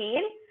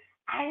scale,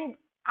 and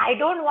I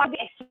don't want to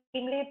be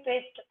extremely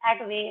pissed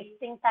at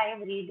wasting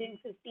time reading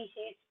 50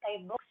 Shades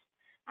type books,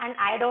 and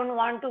I don't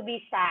want to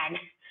be sad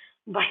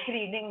by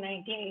reading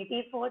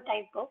 1984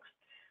 type books.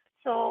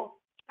 So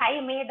I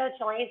made a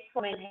choice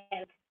for my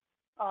health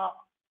uh,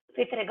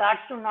 with regards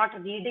to not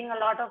reading a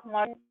lot of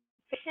modern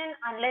fiction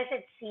unless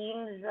it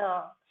seems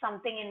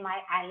something in my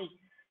alley.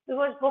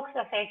 Because books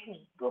affect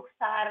me. Books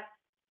are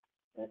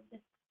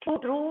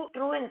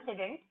true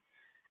incident.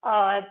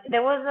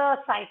 There was a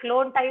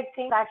cyclone type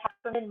thing that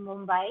happened in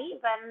Mumbai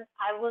when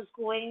I was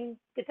going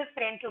with a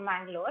friend to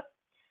Mangalore,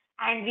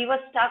 and we were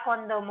stuck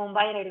on the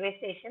Mumbai railway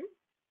station.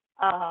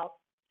 Uh,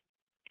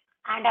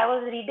 and I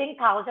was reading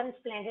Thousand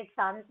Splendid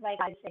Suns by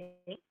Kal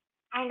Singh,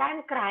 and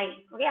I'm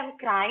crying. Okay, I'm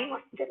crying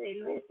on the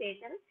railway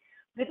station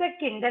with a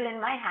Kindle in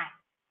my hand.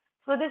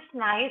 So this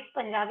nice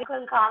Punjabi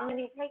girl comes and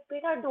he's like,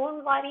 Beta,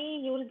 don't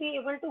worry, you'll be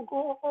able to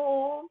go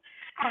home.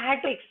 I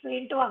had to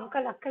explain to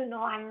Uncle,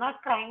 no, I'm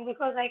not crying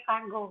because I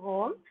can't go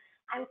home.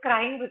 I'm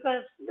crying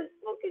because this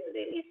book is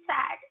really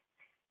sad.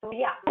 So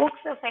yeah, books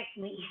affect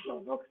me.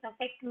 Books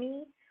affect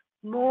me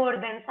more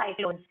than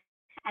cyclones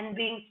and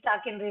being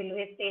stuck in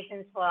railway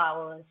stations for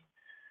hours.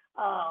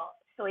 Uh,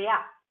 so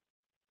yeah,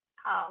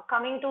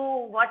 coming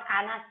to what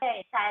Anna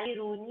said, Sally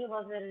Rooney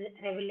was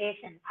a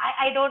revelation.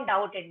 I don't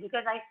doubt it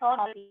because I saw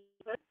all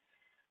people,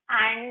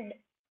 and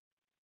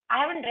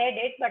I haven't read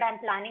it, but I'm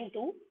planning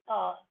to.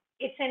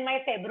 It's in my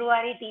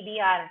February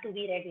TBR to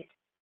be read.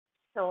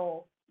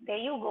 So there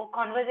you go.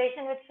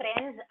 Conversation with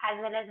friends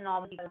as well as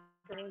normal people.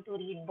 I'm planning to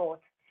read both.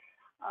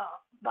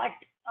 But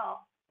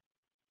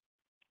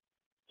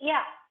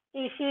yeah,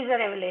 she's a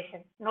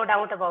revelation, no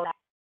doubt about that.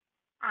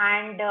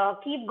 And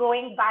keep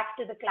going back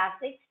to the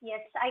classics. Yes,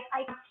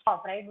 I can't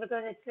stop, right?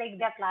 Because it's like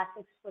they're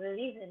classics for a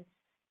reason.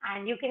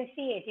 And you can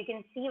see it. You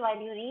can see while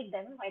you read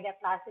them why they're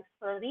classics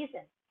for a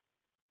reason.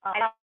 I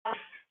love,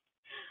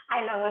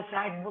 I love a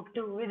sad book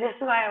too.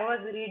 That's why I was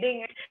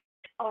reading it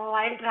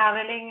while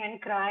traveling and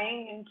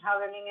crying and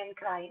traveling and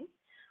crying.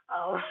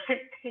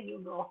 There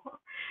you go.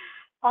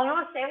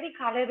 Almost every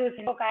Khalid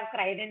Hosseini book I've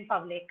cried in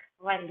public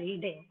while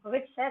reading,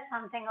 which says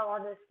something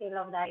about the skill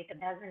of the writer,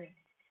 doesn't it?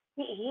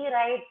 He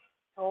writes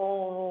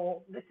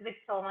so with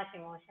so much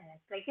emotion.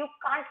 It's like you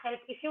can't help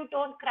if you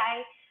don't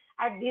cry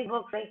at these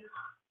books, like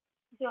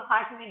your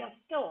heart made of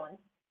stone.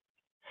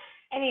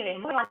 Anyway,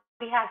 moving on,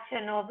 we have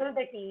Chernobyl,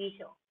 the TV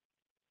show.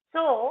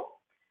 So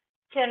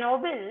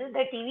Chernobyl,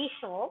 the TV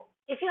show,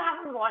 if you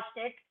haven't watched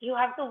it, you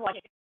have to watch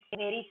it. It's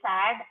very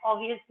sad.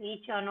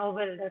 Obviously,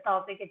 Chernobyl, the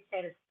topic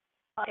itself,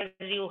 tells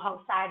you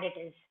how sad it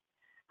is.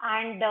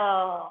 And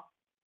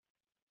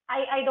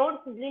I don't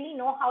really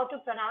know how to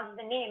pronounce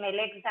the name.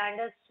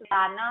 Alexander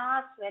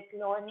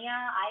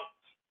Svetlonia.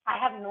 I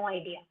have no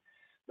idea.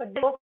 But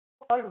the book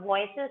called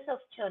Voices of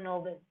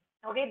Chernobyl.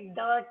 Okay,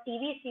 the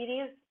TV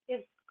series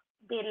is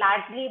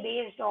largely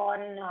based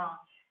on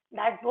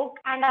that book,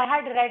 and I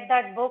had read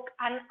that book,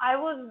 and I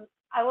was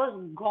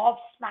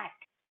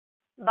gobsmacked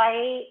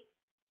by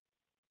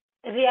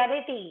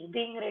reality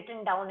being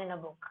written down in a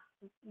book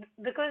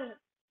because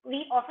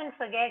we often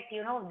forget,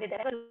 there is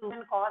a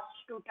human cost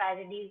to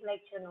tragedies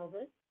like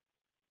Chernobyl,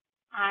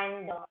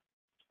 and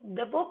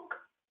the book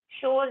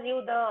shows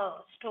you the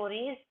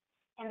stories,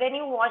 and then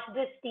you watch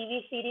this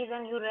TV series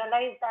and you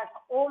realize that,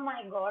 oh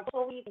my God,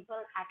 so many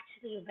people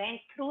actually went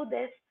through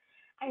this,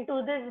 and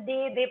to this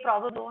day they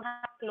probably don't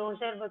have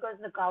closure because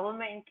the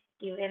government,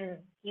 even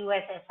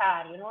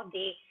USSR,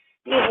 they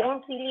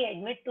won't really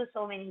admit to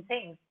so many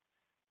things.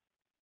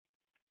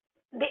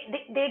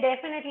 They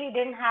definitely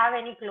didn't have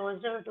any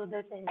closure to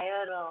this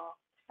entire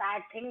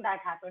sad thing that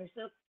happened.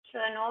 So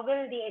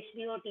Chernobyl, the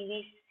HBO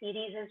TV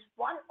series, is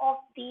one of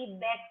the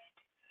best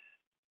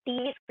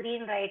TV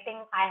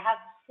screenwriting I have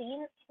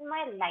seen in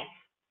my life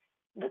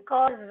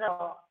because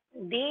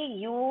they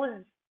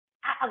use,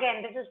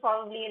 again, this is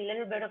probably a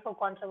little bit of a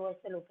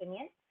controversial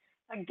opinion,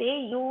 but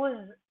they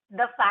use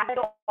the fact that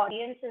the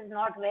audience is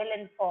not well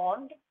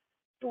informed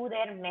to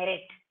their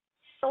merit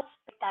so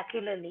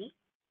spectacularly.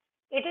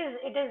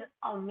 It is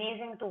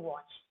amazing to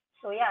watch.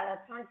 So yeah,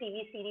 that's one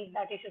TV series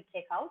that you should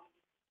check out.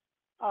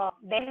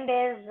 Then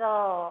there's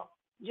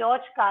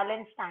George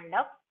Carlin stand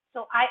up.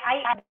 So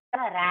I had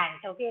done a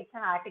rant. Okay, it's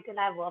an article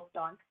I worked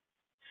on.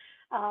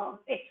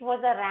 It was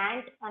a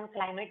rant on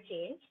climate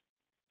change.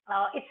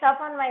 It's up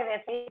on my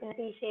website,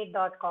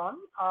 infinityshape.com,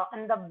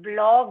 on the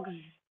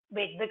blogs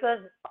bit, because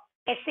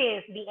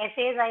the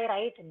essays I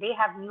write, they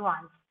have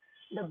nuance.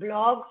 The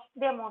blogs,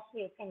 they're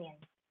mostly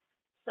opinions.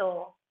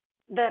 So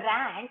the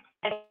rant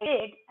I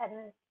did,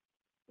 and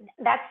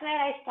that's where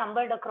I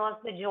stumbled across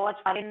the George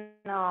Carlin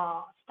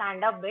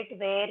stand-up bit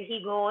where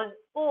he goes,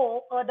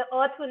 "Oh, the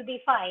Earth will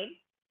be fine.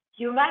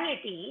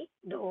 Humanity,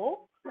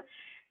 though,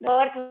 the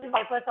Earth will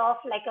wipe us off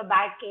like a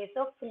bad case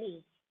of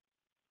fleas."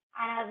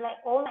 And I was like,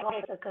 "Oh my God,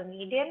 it's a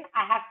comedian.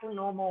 I have to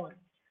know more."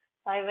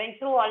 So I went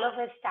through all of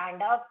his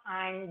stand-up,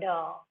 and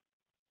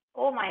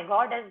oh my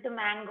God, as the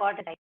man got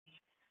it right.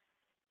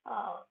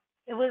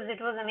 It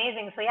was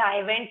amazing. So yeah,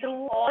 I went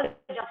through all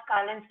the George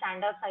Carlin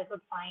stand-ups I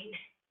could find,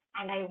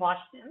 and I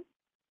watched them.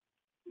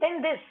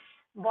 Then this,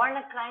 Born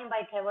a Crime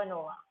by Trevor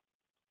Noah.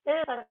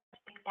 This is a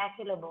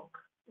spectacular book.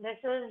 This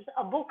is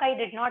a book I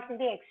did not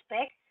really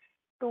expect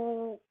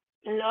to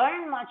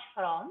learn much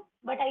from,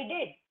 but I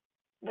did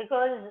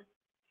because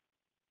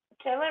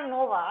Trevor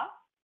Noah,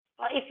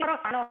 if you're a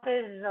fan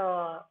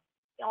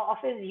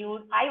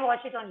I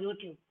watch it on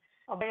YouTube,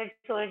 but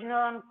it's original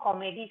on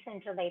Comedy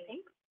Central, I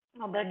think,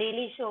 the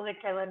Daily Show with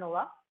Trevor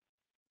Noah.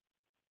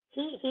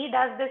 He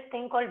does this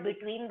thing called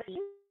Between the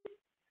Scenes,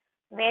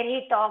 where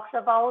he talks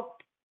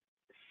about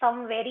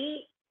some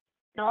very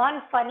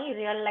non-funny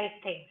real life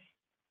things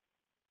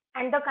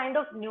and the kind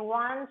of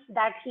nuance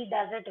that he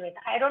does it with.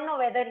 I don't know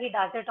whether he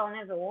does it on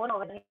his own or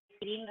whether the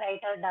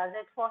screenwriter does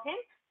it for him.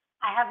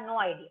 I have no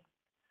idea.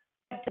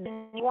 But the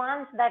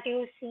nuance that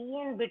you see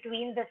in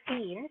between the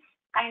scenes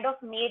kind of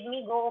made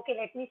me go, okay,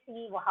 let me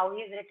see how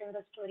he's written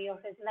the story of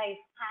his life.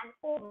 And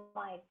oh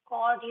my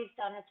God, he's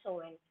done it so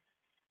well.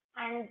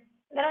 And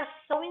there are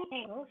so many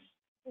things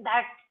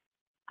that,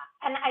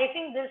 and I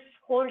think this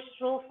holds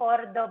true for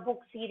the book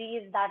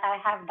series that I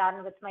have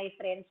done with my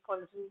friends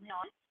called Zoom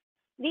On.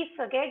 We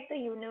forget the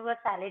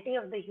universality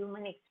of the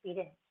human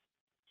experience.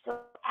 So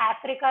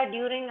Africa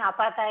during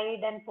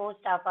apartheid and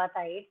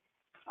post-apartheid,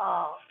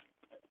 uh,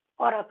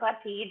 or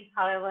apartheid,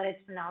 however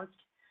it's pronounced,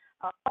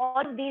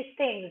 all these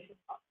things,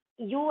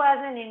 you as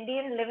an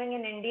Indian living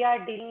in India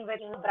dealing with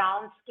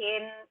brown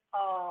skin,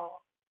 uh,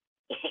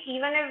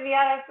 even if we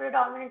are a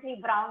predominantly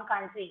brown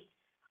country,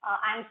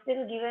 I'm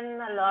still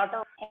given a lot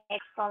of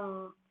X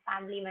from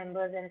family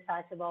members and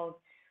such about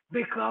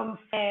become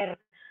fair,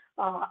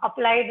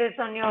 apply this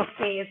on your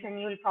face and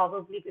you'll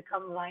probably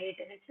become white.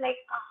 And it's like,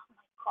 oh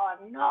my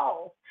God,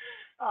 no,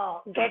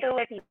 get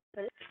over it,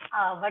 people.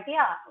 But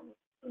yeah,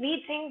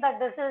 we think that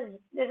this is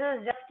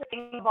just a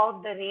thing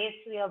about the race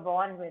we are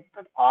born with,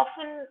 but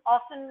often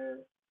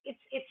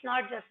it's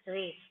not just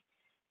race.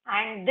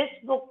 And this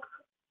book,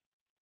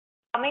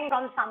 coming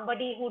from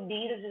somebody who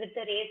deals with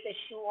the race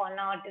issue on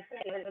a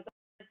different level,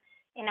 because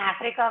in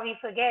Africa we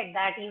forget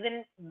that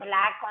even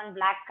black on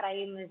black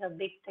crime is a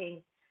big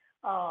thing.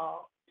 Uh,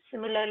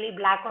 Similarly,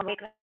 black on white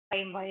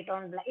crime, white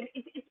on black,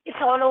 it's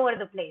all over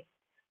the place.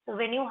 So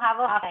when you have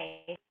a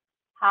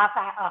half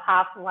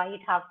white,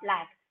 half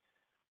black,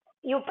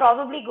 you're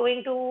probably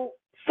going to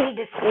see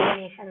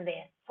discrimination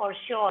there for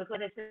sure,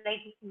 because it's like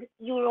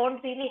you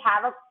don't really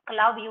have a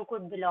club you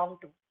could belong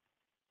to.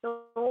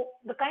 So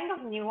the kind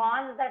of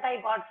nuance that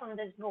I got from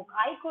this book,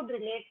 I could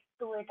relate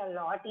to it a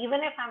lot,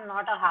 even if I'm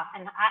not a half,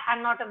 and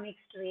I'm not a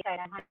mixed race,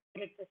 I'm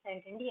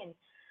 100% Indian.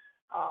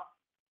 Uh,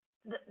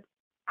 the,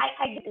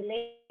 I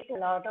relate to a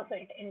lot of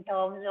it in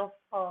terms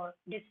of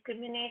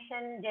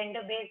discrimination,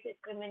 gender-based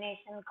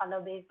discrimination,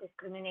 color-based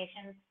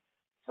discrimination,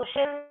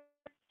 social,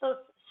 so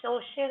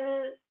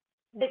social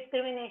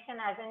discrimination,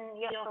 as in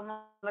you're from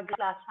a middle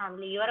class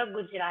family, you're a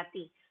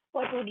Gujarati,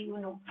 what would you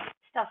know?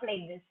 Stuff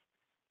like this.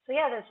 So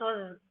yeah,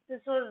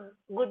 this was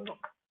good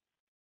book.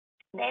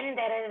 Then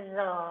there is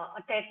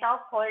a TED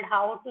talk called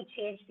How to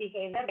Change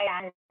Behavior by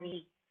Dan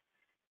Lee.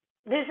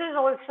 This is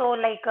also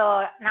like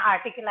an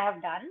article I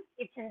have done.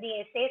 It's in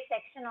the essays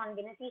section on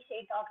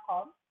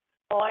vinityshay.com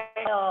called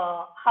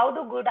How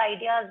Do Good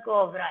Ideas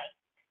Go Awry?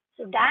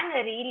 So Dan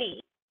Ariely,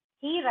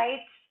 he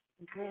writes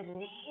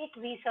great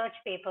research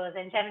papers,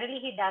 and generally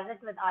he does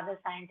it with other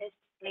scientists,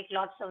 like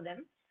lots of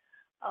them.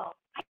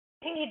 I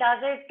think he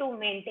does it to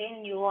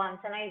maintain nuance,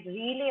 and I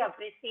really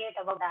appreciate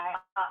that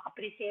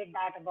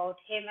about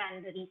him and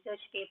the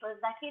research papers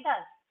that he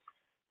does.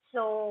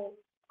 So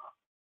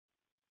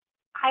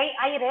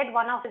I read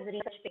one of his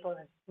research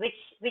papers, which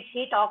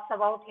he talks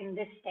about in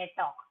this TED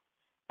talk,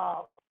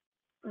 uh,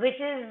 which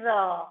is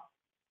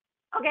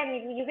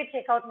again, you could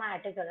check out my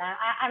article.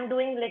 I'm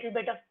doing a little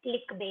bit of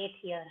clickbait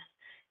here.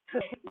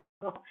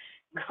 go,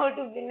 go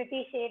to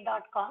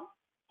vinityshay.com.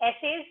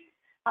 Essays,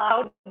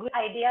 how good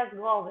ideas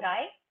go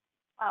awry.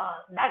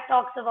 That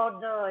talks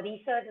about the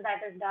research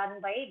that is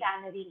done by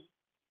Dan Ariely.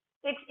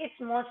 It's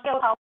mostly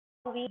about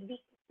how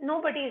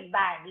nobody is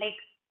bad. Like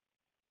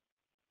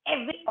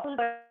every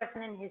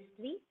person in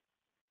history,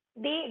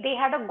 they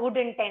had a good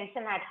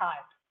intention at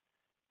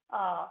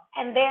heart.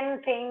 And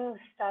then things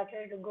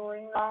started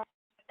going wrong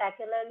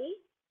spectacularly.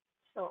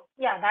 So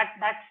yeah,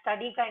 that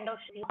study kind of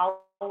shows you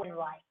how and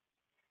why.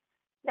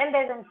 Then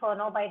there's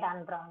Inferno by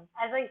Dan Brown.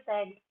 As I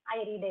said, I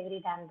read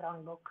every Dan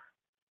Brown book.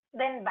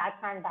 Then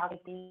Batman Dark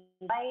Knight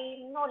by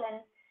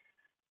Nolan.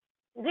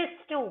 This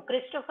too,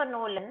 Christopher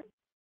Nolan,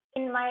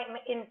 in my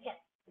in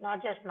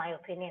not just my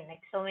opinion,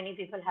 like so many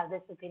people have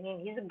this opinion.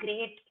 He's a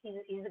great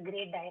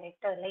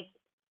director. Like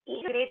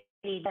he's a great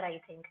leader,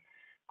 I think,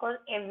 because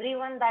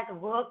everyone that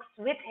works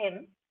with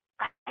him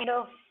kind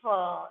of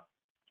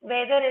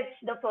whether it's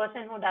the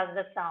person who does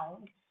the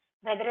sound,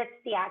 whether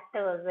it's the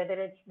actors, whether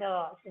it's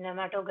the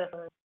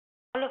cinematographers,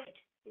 all of it.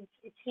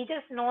 He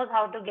just knows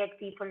how to get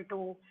people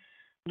to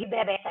give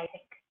their best, I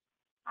think.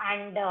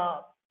 And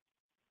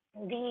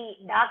the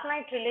Dark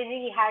Knight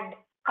trilogy had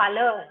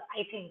color,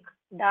 I think,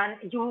 done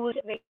used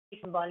very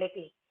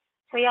symbolically.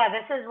 So yeah,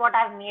 this is what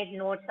I've made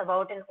notes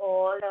about in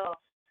all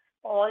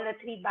the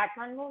three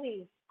Batman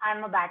movies.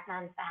 I'm a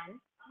Batman fan.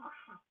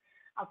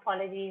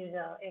 Apologies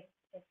if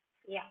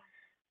yeah.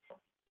 So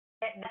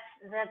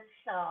that's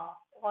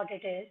what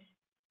it is.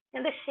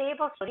 In the shape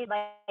of story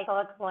by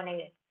Kurt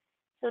Vonnegut.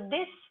 So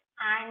this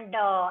and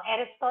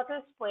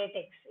Aristotle's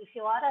Poetics. If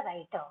you are a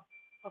writer,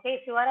 okay,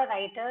 if you are a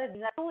writer,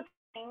 these are two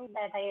things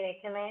that I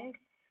recommend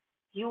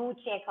you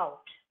check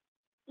out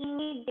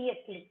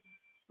immediately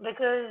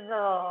because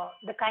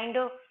the kind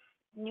of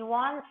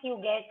nuance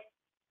you get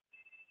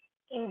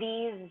in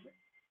these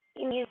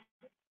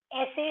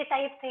essay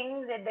type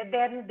things,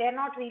 they're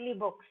not really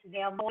books.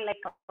 They are more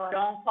like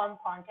long form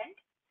content.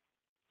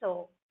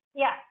 So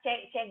yeah,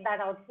 check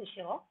that out for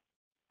sure.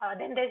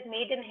 Then there's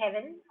Made in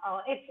Heaven.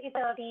 It's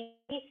a TV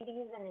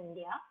series in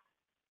India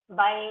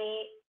by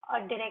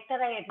a director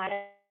I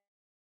admire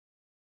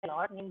a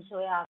lot named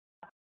Zoya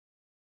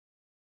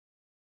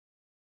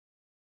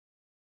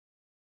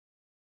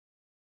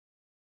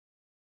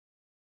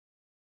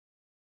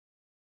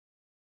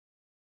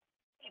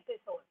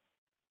episodes.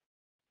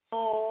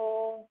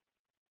 So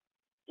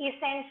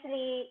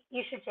essentially,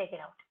 you should check it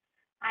out.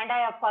 And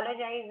I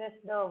apologize if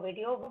the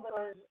video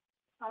because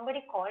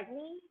somebody called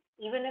me,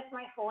 even if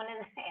my phone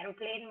is in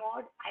airplane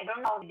mode. I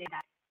don't know how they did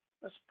that.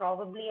 It was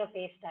probably a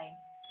FaceTime.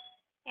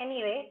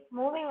 Anyway,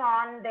 moving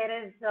on, there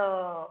is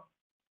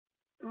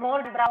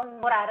more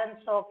Brown, more Aaron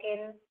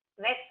Sorkin,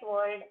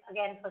 Westworld,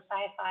 again for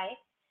sci-fi,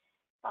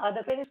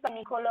 The Prince by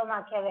Niccolo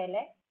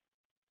Machiavelli,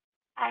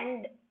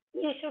 and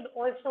you should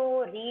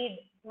also read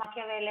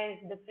Machiavelli's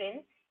The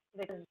Prince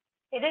because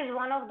it is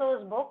one of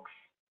those books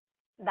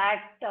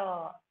that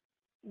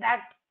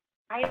that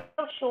kind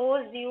of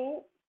shows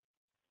you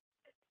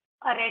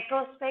a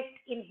retrospect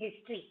in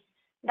history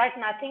that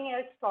nothing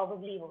else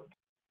probably would.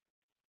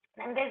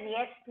 And there's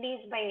Yes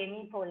Please by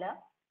Amy Poehler.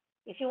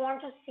 If you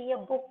want to see a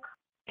book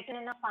written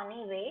in a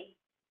funny way,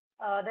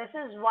 this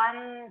is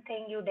one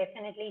thing you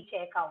definitely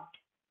check out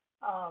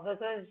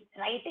because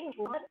writing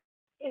humor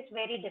is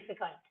very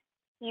difficult.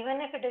 Even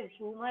if it is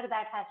humor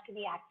that has to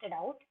be acted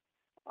out,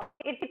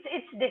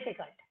 it's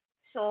difficult.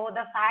 So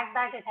the fact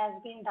that it has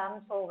been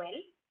done so well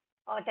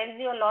tells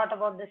you a lot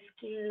about the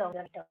skill of the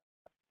writer.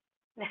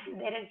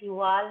 There is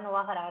Yuval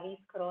Noah Harari's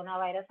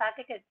coronavirus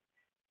article.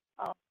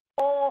 Uh,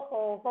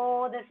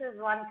 this is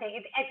one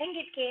thing. I think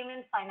it came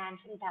in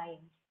Financial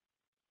Times,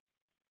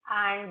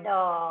 and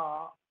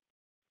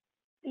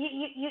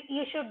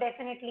you should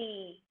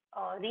definitely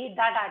read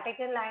that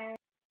article. And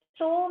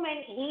so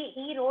many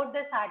he wrote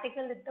this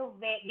article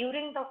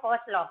during the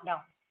first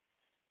lockdown.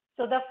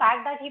 So the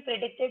fact that he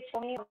predicted so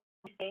many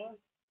things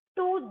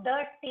to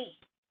the T,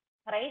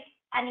 right?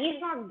 And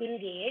he's not Bill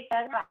Gates,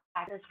 doesn't have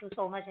access to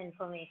so much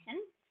information.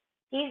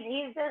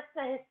 He's just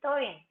a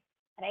historian,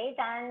 right?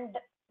 And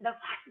the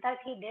fact that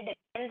he did it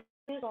tells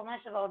you so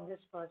much about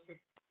this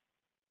person.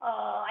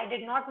 I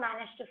did not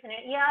manage to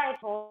finish. Yeah,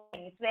 it's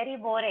boring. It's very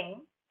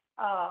boring.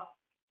 Uh,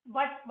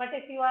 but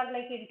if you are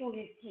like into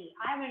history,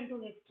 I'm into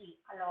history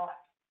a lot.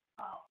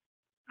 Uh,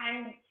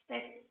 and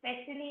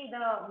especially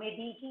the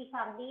Medici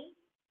family.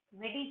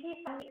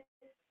 Medici family is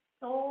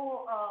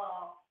so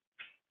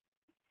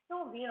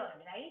weird,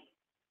 right?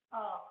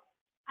 Uh,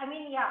 I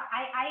mean, yeah,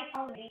 I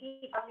found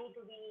Medici family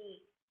to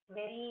be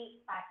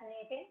very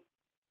fascinating.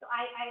 So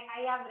I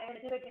have read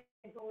a little bit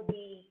into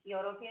the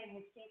European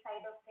history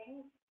side of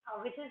things,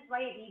 which is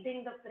why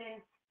reading The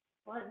Prince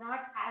was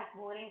not as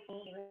boring for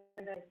me,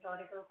 given the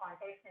historical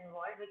context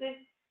involved, because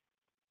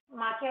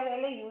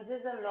Machiavelli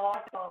uses a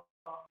lot of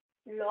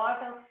lot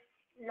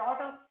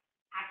of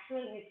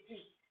actual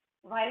history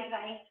while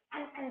trying,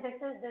 and this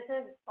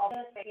is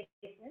popular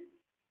speculation,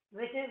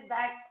 which is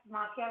that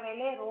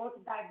Machiavelli wrote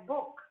that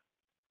book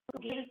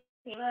to gain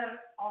favor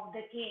of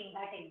the king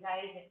that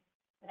exiled him,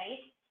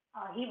 right?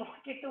 He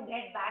wanted to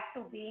get back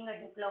to being a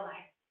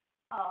diplomat,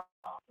 uh,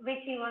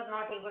 which he was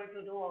not able to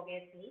do,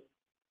 obviously.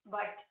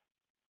 But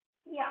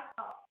yeah,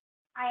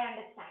 I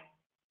understand.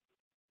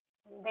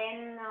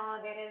 Then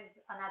there is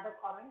another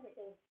comment, which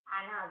is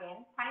Anna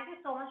again. Thank you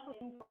so much for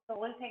doing the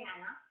whole thing,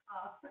 Anna.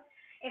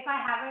 If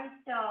I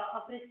haven't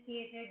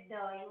appreciated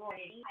you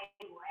already, I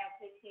do. I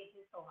appreciate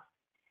you so much.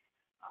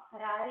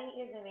 Harari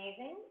is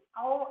amazing.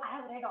 Oh, I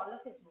have read all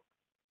of his books.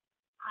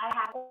 I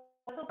have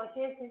also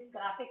purchased his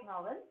graphic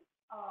novel.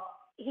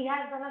 He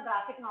has done a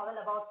graphic novel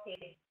about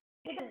sailing.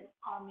 It is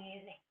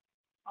amazing.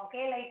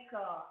 Okay, like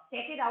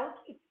check it out.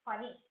 It's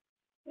funny.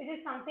 This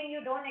is something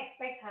you don't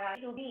expect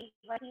Harari to be,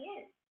 but he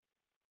is.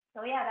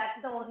 So yeah,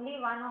 that's the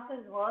only one of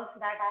his works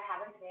that I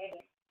haven't read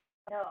yet.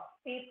 The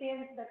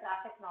Sapiens, the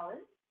graphic novel.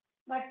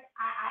 But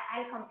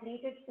I'll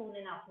complete it soon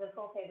enough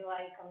before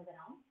February comes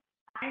around.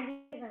 And he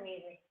is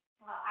amazing.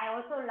 I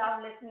also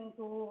love listening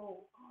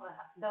to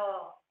the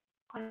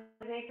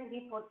conversations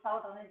he puts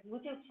out on his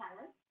YouTube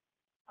channel.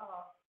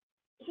 Uh,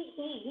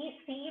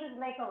 he feels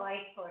like a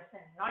wise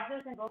person, not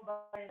just in book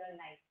but in real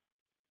life.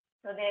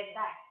 So there's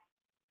that.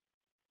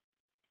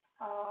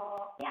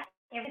 Yeah,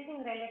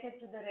 everything related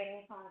to the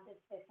Renaissance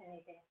is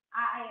fascinating.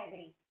 I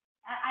agree.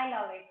 I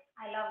love it.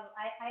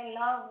 I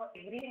love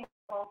everything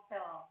about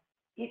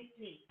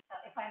history.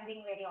 If I'm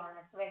being very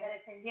honest, whether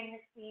it's Indian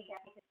history,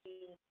 Japanese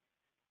history,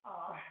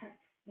 uh,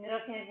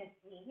 European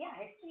history. Yeah,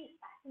 history is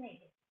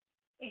fascinating.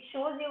 It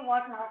shows you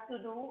what not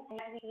to do,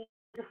 and we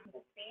do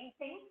the same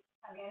thing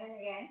again and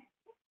again.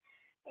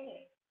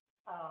 Anyway,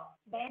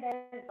 then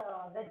there's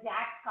the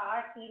Jack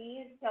Carr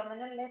series,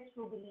 Terminal List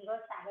to Believers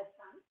Sabbath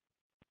Run.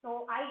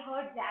 So I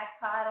heard Jack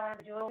Carr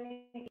on Joe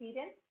Rogan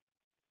Experience,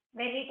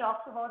 where he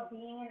talks about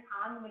being in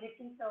armed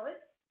military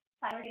service,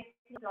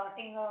 simultaneously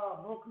plotting a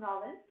book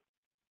novel,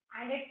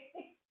 and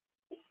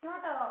it's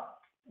not a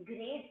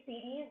great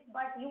series,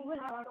 but you will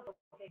not want to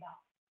put it down.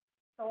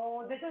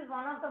 So this is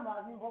one of the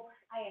modern books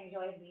I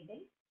enjoy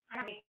reading, and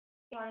I'm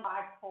waiting on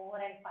part 4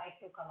 and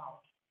 5 to come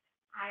out.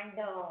 And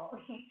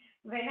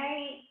when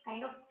I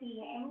kind of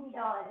PM'd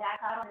Jack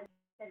Carr on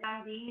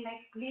Instagram, being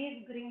like,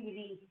 please bring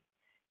Reese.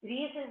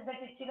 Reese is the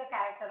titular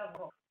character of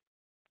book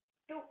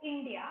to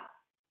India,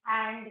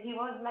 and he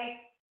was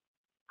like,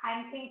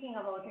 I'm thinking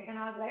about it,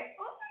 and I was like,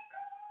 oh my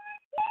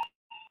god.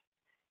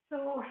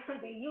 So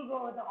there you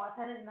go. The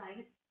author is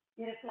nice.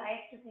 He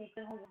replies to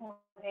people who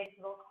read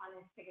his book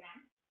on Instagram,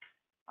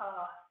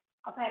 uh,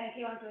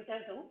 apparently on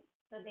Twitter too.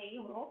 So there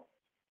you go.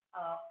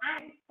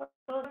 And for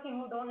those of you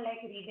who don't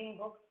like reading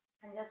books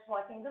and just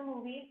watching the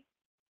movies,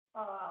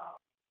 uh,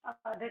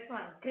 this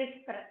one, Chris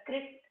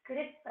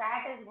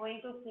Pratt is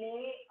going to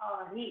play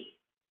Reese,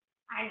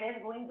 and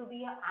there's going to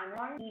be an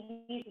Amazon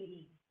TV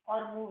series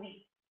or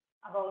movie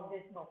about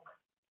this book.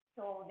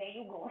 So there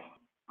you go.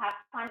 Have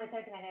fun with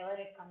it whenever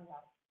it comes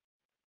out.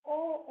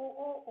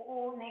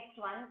 Next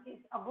one is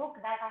a book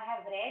that I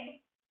have read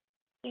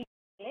in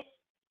English,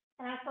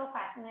 and I'm so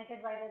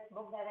fascinated by this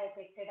book that I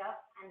picked it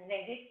up and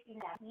read it in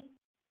Japanese.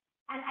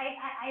 And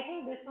I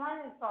think this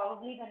one is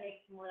probably the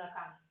next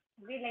Murakami.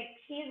 Okay, like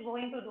she's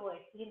going to do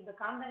it. He'll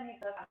become the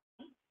next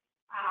Murakami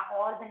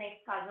or the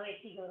next Kazuo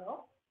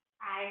Ishiguro.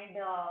 And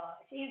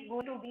she's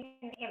going to be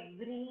in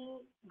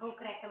every book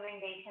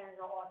recommendations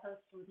or author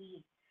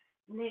stories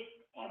list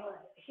ever.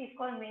 She's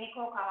called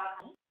Meiko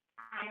Kawakami,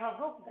 and her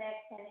book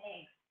Breast and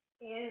Eggs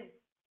is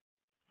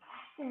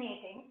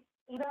fascinating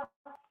in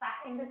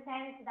the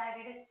sense that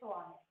it is so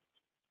honest.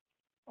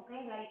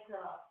 Okay, like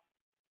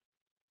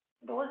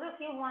those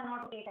of you who are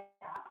not data,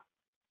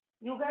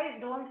 you guys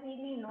don't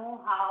really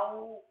know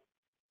how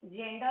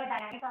gender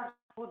dynamics are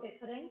so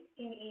different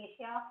in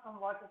Asia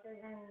from what it is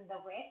in the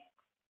West,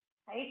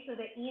 right? So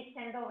the East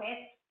and the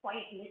West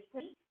quite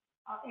literally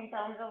in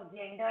terms of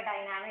gender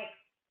dynamics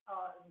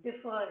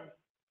differs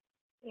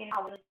in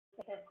our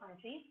respective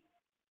countries.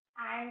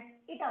 And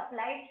it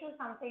applies to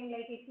something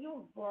like if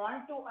you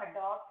want to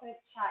adopt a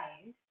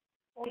child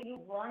or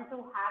you want to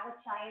have a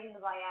child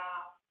via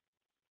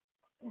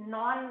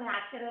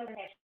non-natural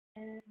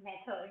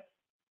methods,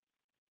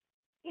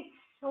 it's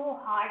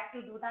so hard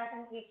to do that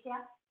in Asia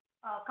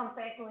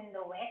compared to in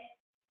the West.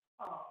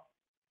 Uh,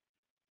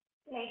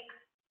 like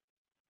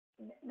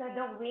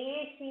the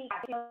way she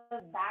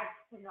captures that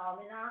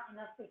phenomena in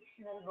a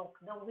fictional book,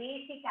 the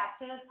way she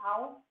captures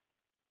how,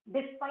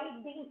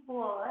 despite being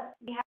poor,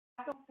 we have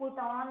to put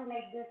on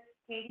like this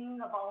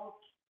thing about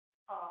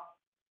uh,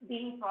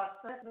 being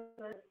prosperous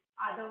because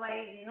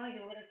otherwise, you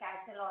will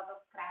catch a lot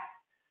of crap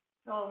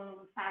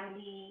from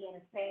family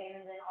and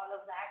friends and all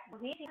of that.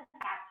 The way she has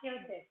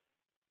captured this,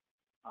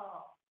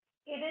 uh,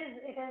 it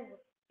is,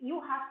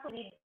 you have to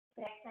read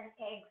Breast and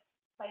Eggs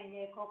by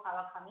Meiko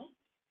Kawakami.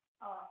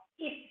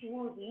 If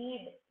you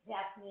read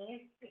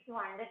Japanese, if you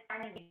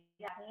understand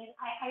Japanese,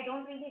 I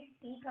don't really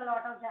speak a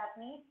lot of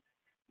Japanese,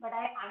 but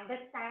I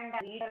understand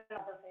and read a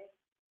lot of it.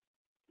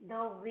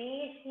 The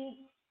way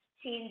she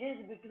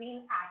changes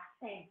between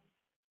accents,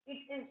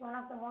 it is one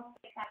of the most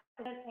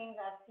spectacular things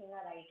I've seen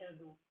a writer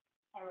do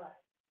ever.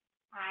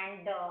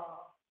 And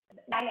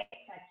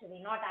dialects,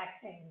 actually, not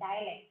accent,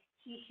 dialects.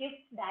 She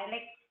shifts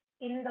dialects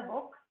in the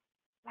book,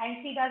 and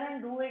she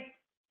doesn't do it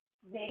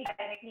very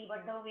directly,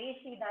 but the way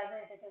she does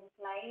it, it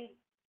implies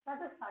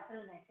such a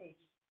subtle message.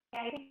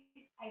 I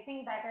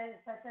think that is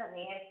such a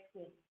rare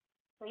skill.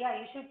 So yeah,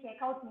 you should check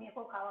out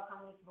Miyako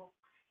Kawakami's book.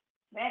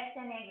 Breast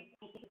and Eggs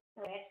is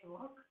the best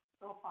work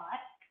so far,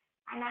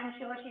 and I'm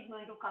sure she's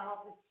going to come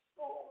up with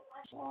so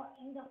much more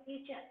in the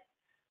future.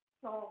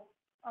 So,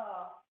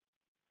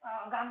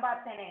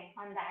 Gambattene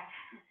on that.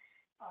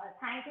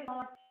 Thank you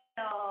so much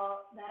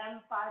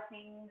Dharampal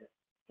Singh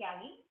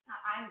Tyagi.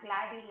 I'm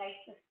glad you like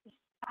this speech.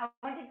 I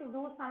wanted to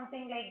do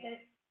something like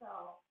this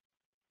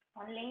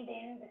on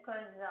LinkedIn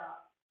because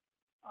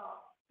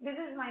this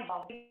is my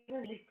job. This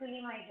is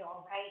literally my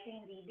job,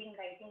 writing, reading,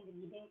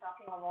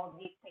 talking about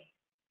these things.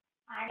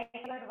 And I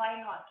figured,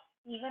 why not?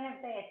 Even if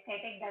the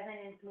aesthetic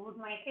doesn't include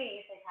my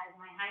face, it has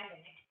my hand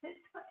in it.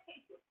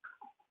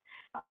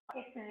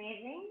 It's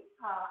amazing.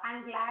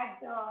 I'm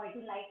glad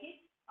you like it.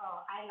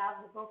 I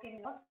love the book in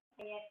notes.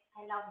 Yes,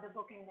 I love the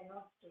book in the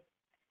notes too.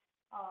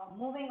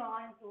 Moving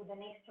on to the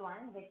next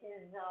one, which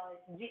is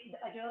the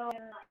Ajoro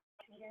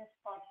Experience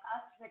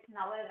podcast with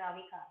Naval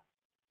Ravika.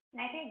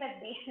 And I think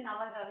that they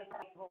Naval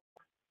Ravika book,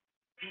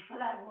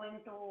 people are going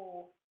to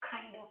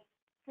kind of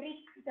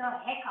freak the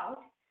heck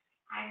out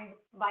and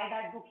buy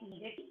that book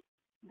immediately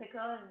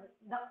because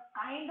the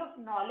kind of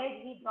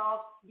knowledge he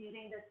drops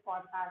during this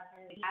podcast,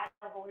 and he has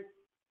a whole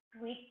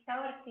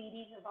Twitter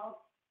series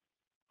about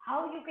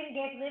how you can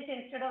get rich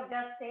instead of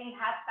just saying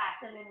have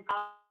passive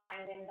income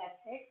and then that's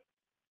it.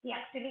 He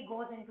actually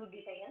goes into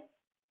details.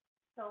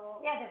 So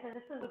yeah, this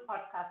is a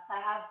podcast.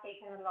 I have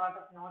taken a lot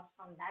of notes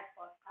from that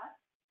podcast.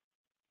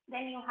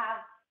 Then you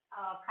have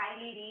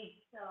Kylie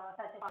Reid's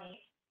Such a Funny.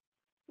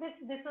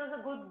 This was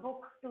a good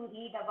book to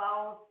read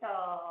about,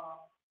 uh,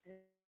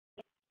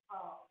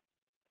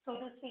 so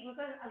to speak,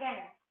 because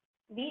again,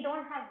 we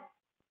don't have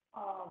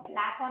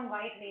black on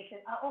white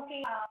races.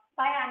 Okay,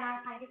 bye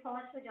Anna. Thank you so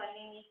much for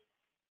joining me.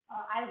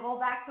 I'll go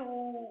back to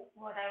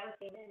what I was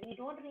saying. We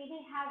don't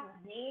really have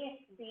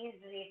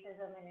race-based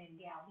racism in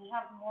India. We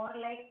have more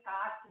like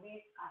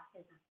caste-based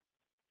casteism,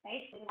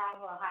 right? We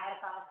have a higher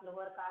caste,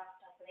 lower caste,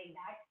 stuff like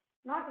that.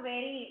 Not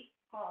very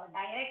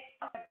direct,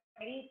 but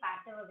very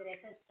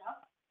passive-aggressive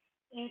stuff.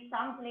 In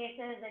some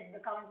places, it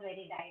becomes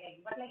very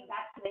direct, but like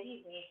that's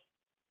very rare.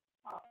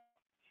 Uh,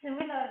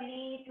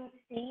 Similarly, to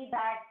see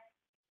that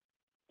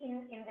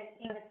in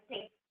the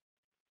States,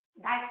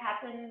 that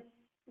happens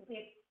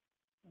with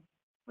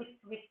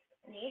with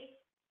race.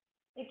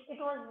 It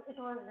was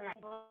nice.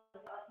 It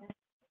was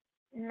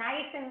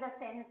nice in the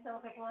sense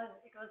of it was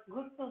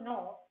good to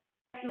know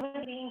that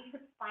human beings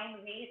find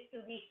ways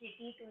to be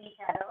shitty to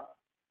each other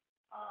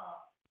uh,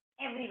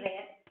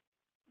 everywhere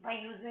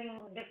by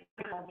using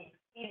different logic.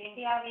 In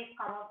India, we've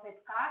come up with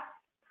caste,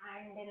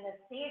 and in the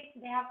States,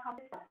 they have come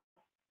with caste.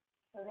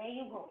 So there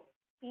you go.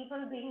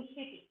 People being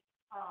shitty,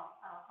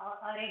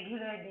 a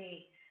regular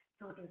day,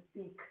 so to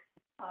speak.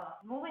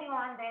 Moving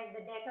on, there's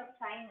the death of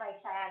time by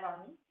Shaya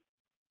Loni.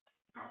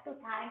 I have to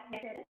thank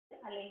Mrs.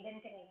 A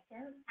LinkedIn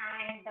Connections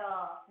and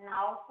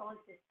now Soul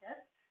Sisters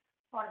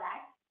for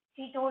that.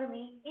 She told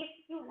me, if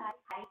you like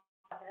Harry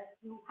Potter,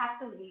 you have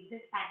to read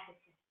this fan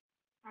fiction.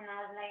 And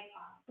I was like,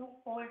 too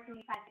old to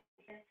read fan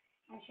fiction.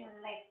 And she was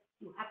like,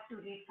 you have to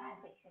read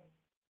fan fiction.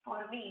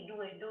 For me, do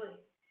it, do it.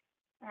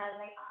 And I was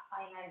like,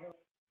 fine, I'll do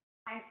it.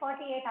 And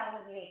 48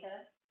 hours later,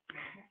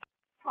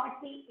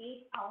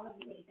 48 hours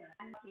later,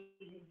 I'm not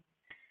kidding.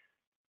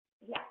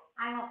 Yeah,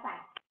 I'm a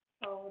fan.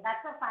 So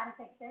that's a fan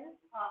fiction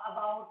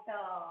about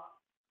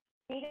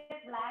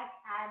Sirius Black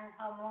and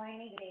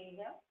Hermione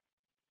Granger.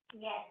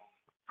 Yes,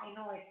 I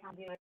know it sounds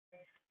weird,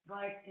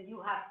 but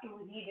you have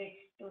to read it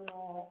to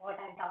know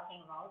what I'm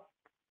talking about.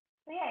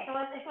 So yeah, it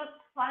was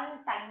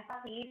fun time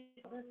pass,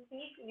 so to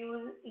speak.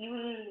 You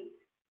will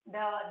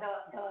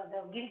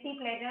the guilty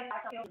pleasure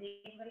part of your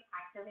brain will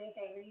activate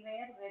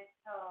everywhere with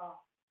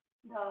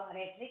the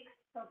rhetoric,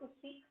 so to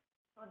speak.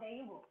 So there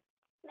you go.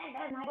 Then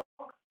there's my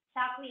book,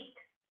 Shark Week.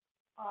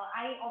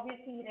 I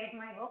obviously read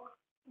my book,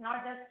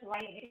 not just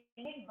while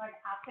editing it, but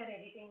after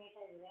editing it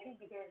as well,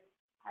 because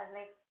I was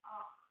like,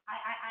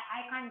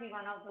 I can't be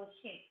one of those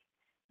shit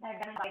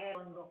that doesn't buy their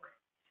own book.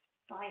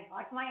 So I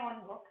bought my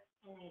own book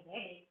and I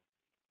read it,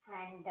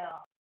 and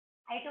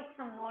I took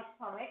some notes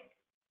from it.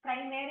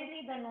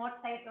 Primarily, the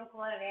notes I took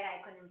were where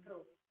I could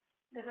improve,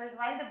 because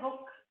while the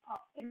book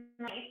is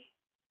nice,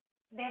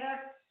 there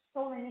are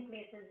so many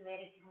places where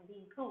it can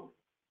be improved.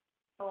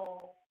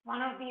 So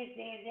one of these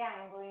days, yeah,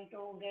 I'm going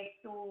to get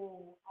to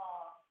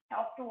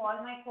talk to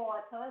all my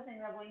co-authors, and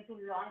we're going to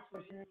launch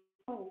version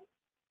 2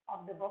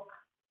 of the book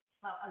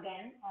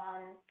again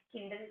on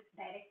Kindle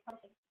Direct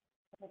Publishing.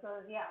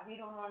 Because yeah,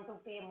 we don't want to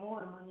pay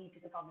more money to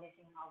the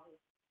publishing houses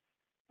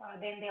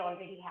than they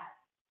already have.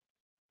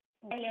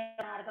 Then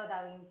Leonardo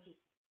da Vinci.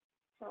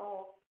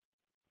 So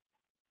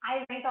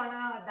I went on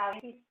a Da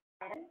Vinci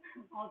spiral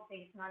about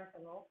 6 months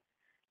ago.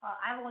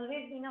 I've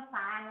always been a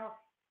fan of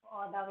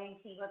Da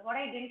Vinci, but what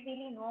I didn't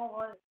really know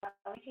was Da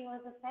Vinci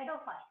was a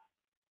pedophile,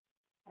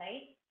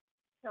 right?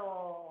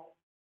 So,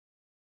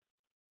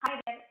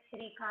 hi there,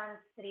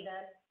 Shrikant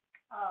Sridhar.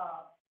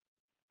 Uh,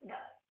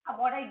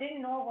 what I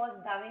didn't know was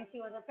Da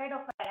Vinci was a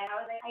pedophile, and I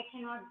was like, I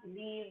cannot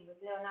believe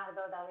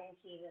Leonardo da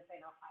Vinci is a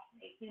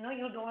pedophile. Like, you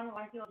don't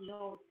want your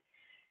youth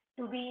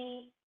to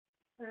be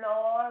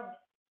flawed,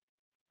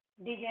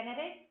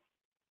 degenerate,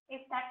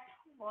 if that's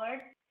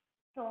word.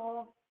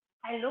 So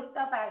I looked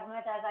up as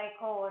much as I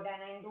could,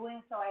 and in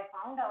doing so, I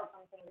found out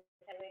something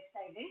which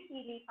I didn't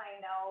really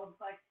find out.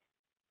 But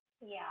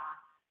yeah,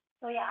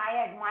 So yeah,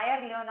 I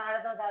admire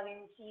Leonardo da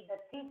Vinci, the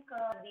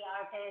thinker, the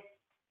artist,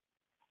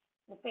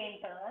 the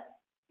painter,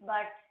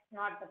 but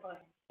not the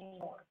person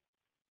anymore.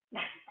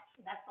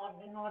 That's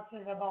what the notes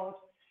is about.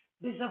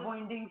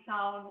 Disappointing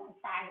sound and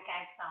sad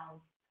cat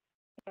sounds.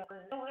 It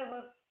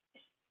was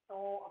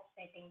so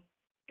upsetting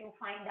to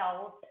find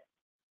out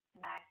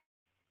that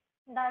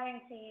Da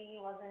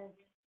Vinci wasn't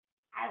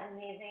as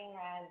amazing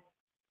as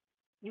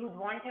you would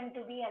want him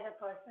to be as a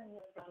person he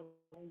was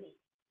to be.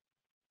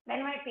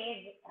 Then my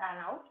page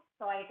ran out,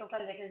 so I took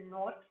a little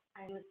note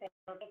and used it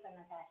and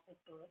attached it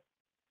to it.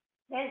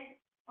 There's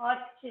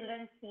Earth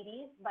Children's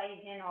series by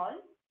Jen Hall.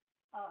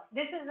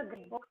 This is a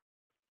great book.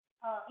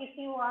 If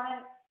you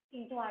are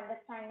into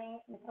understanding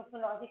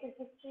anthropological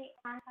history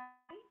and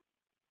science,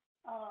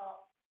 uh,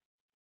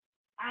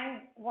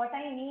 and what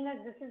I mean is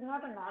this is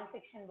not a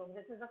non-fiction book,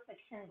 this is a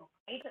fiction book,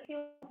 right? If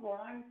you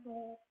want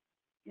to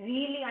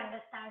really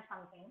understand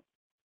something,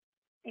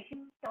 if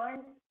you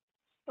turn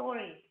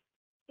stories,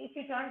 if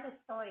you turn to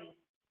stories,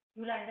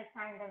 you'll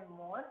understand them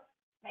more,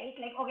 right?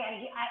 Like,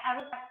 okay,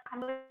 I'm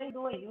going to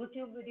do a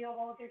YouTube video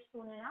about it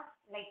soon enough,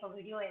 like a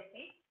video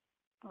essay.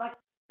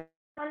 But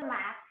on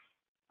maps,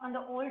 on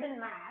the olden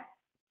maps,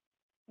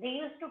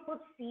 they used to put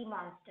sea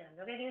monsters.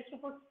 Okay, they used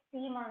to put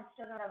sea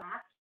monsters on a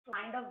map to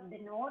kind of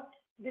denote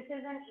this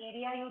is an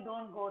area you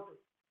don't go to.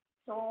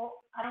 So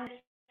around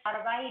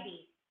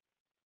Arvaidi,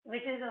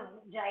 which is a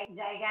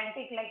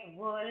gigantic like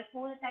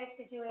whirlpool type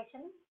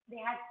situation, they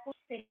had put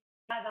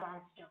Scylla the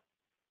monster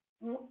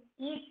who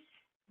eats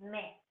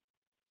men,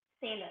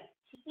 sailors.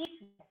 She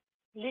eats them,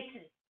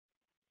 literally.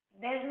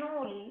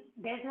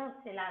 There's no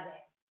Scylla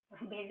there.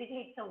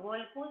 Basically, it's a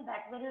whirlpool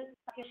that will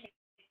suck your shit.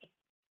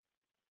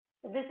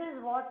 So this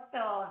is what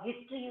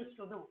history used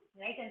to do,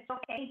 right? And so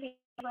telling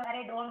people that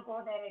I don't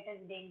go there, it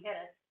is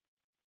dangerous.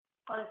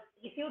 Because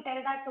if you tell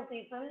that to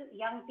people,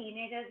 young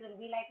teenagers will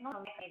be like, no,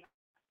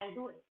 I'll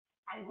do it.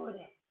 I'll go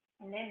there.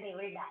 And then they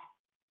will die.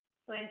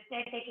 So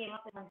instead, they came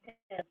up with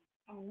monsters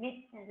and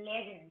myths and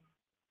legends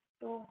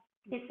to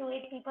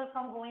dissuade people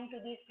from going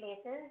to these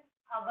places.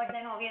 But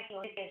then obviously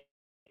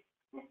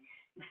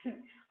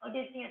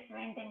Odysseus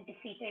went and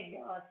defeated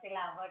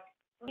Scylla, but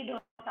we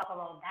don't talk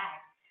about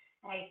that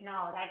right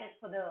now. That is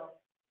for the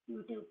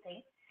YouTube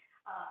thing.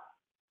 Uh,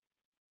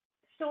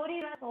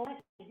 Stories are so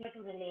much easier to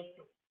relate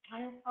to.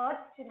 And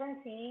Earth Children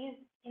series,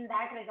 in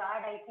that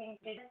regard, I think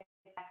did a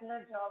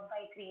spectacular job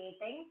by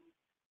creating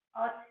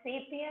a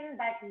sapien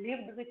that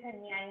lived with a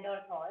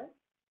Neanderthal,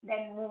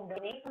 then moved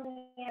away from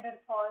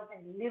Neanderthals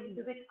and lived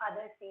with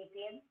other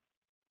sapiens,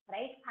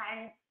 right?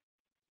 And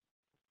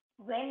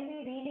when we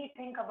really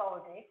think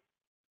about it,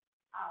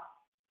 uh,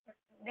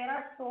 there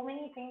are so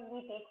many things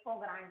we take for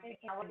granted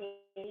in our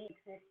daily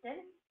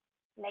existence,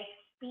 like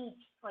speech,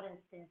 for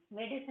instance,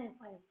 medicine,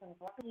 for instance,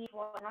 what to eat,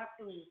 what not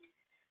to eat.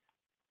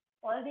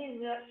 All these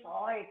weird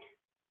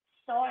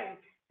salt,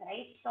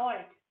 right?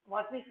 Salt.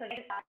 What we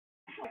forget is that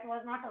it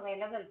was not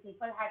available.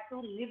 People had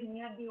to live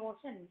near the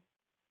ocean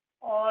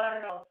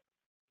or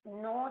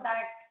know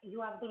that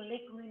you have to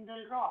lick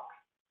mineral rocks,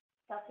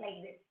 stuff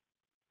like this.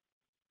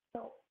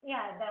 So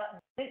yeah,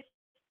 this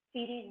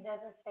series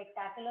does a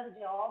spectacular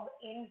job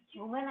in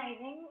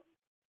humanizing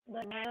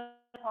the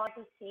Neanderthal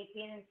to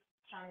sapiens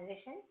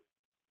transition.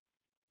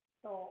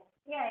 So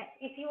yeah,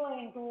 if you are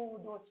into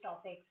those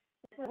topics,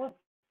 this is a good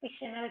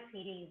fictional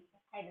series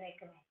I'd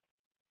recommend.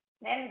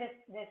 Then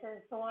this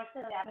is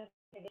Sources of Japanese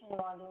Edition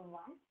Volume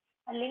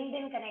 1. A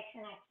LinkedIn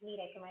connection actually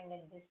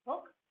recommended this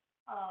book.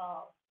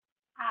 Uh,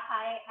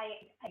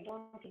 I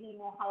don't really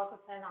know how to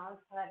pronounce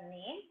her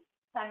name,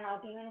 so I'm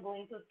not even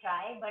going to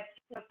try, but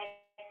she's a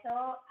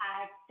professor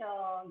at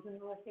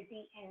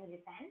University in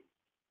Japan.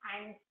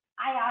 And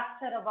I asked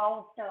her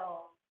about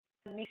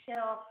the mixture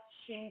of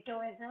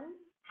Shintoism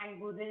and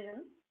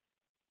Buddhism,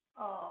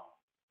 uh,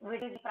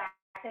 which is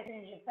practiced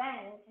in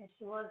Japan. And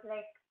she was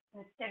like,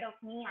 instead of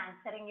me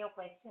answering your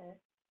question,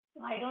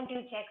 why don't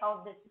you check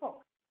out this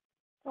book?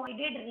 So I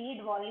did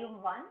read volume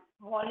one.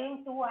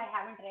 Volume two, I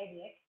haven't read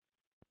yet.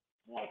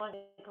 It was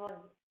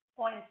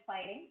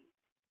awe-inspiring.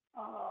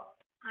 Uh,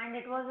 and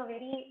it was a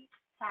very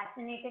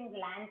fascinating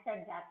glance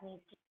at Japanese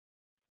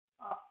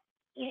uh,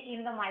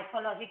 in the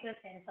mythological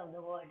sense of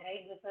the word,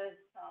 right? Because,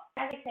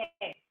 as I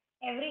said,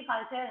 every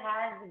culture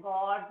has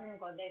gods and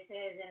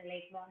goddesses and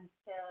like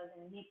monsters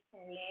and myths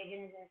and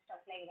legends and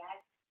stuff like that.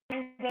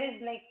 And there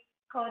is like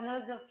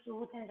kernels of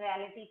truth and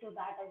reality to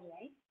that as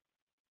well.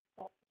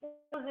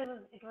 So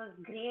it was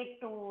great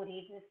to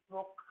read this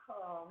book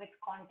with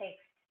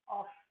context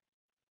of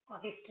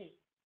history,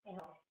 you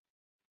know.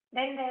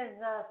 Then there's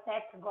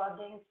Seth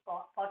Godin's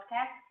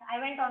podcast.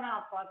 I went on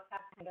a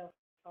podcast kind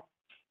of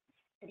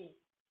three.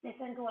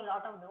 Listened to a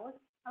lot of those.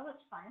 That was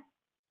fun.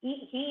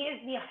 He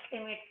is the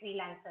ultimate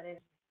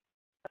freelancer.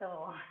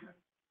 So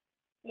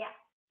yeah,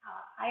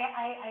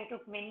 I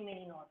took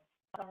many notes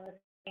from the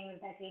things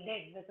that he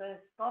did because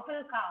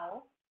Purple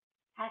Cow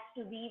has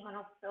to be one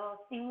of the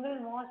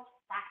single most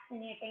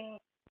fascinating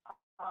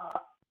uh,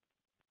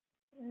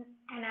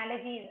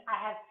 analogies I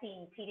have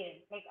seen.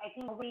 Period. Like I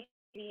think nobody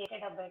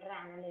created a better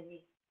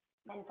analogy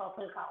than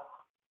Purple Cow.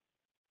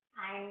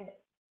 And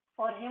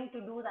for him to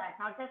do that,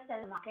 not just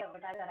as a marketer,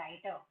 but as a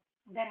writer,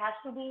 there has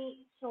to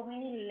be so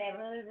many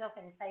levels of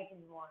insight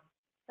involved.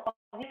 So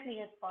obviously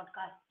his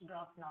podcast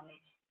brought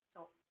knowledge.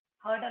 So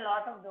heard a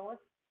lot of those,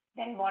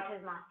 then bought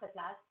his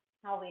masterclass.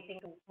 Now waiting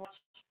to watch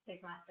his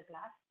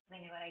masterclass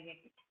whenever I get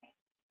it.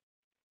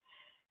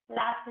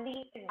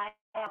 Lastly, by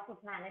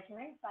Output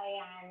Management by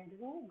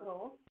Andrew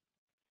Grove.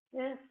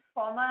 This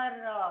former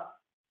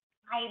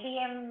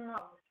IBM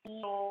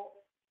CEO,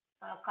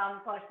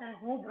 come person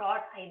who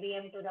brought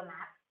IBM to the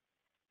map.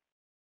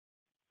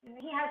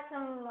 He has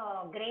some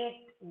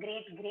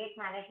great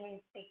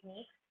management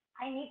techniques.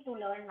 I need to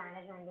learn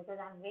management because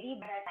I'm very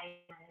bad at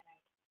time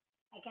management.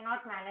 I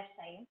cannot manage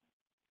time.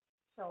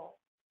 So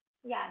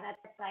yeah,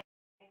 that's like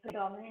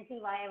predominantly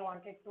why I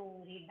wanted to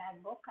read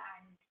that book,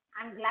 and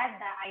I'm glad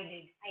that I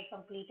did. I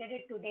completed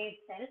it today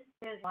itself.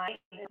 This is why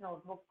this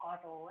notebook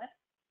got over.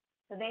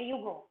 So there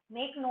you go.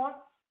 Make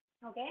notes,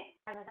 okay,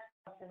 as much as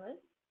possible.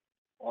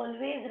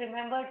 Always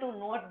remember to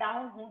note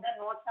down who the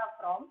notes are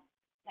from,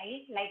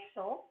 right? Like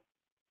so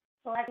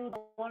that you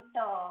don't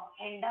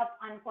end up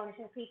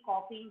unconsciously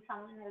copying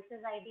someone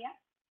else's idea.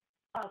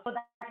 So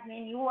that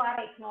when you are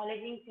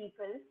acknowledging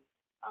people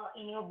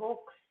in your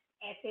books,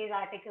 essays,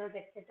 articles,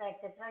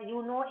 etc.,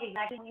 you know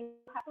exactly who you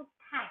have to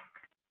thank.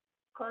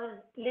 Because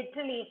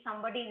literally, if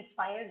somebody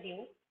inspires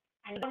you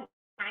and you don't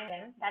thank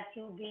them, that's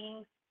you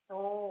being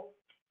so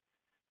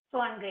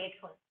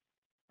ungrateful,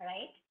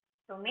 right?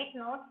 So make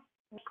notes,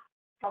 make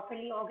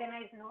properly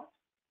organized notes,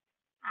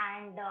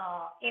 and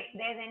if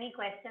there's any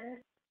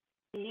questions,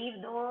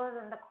 leave those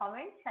in the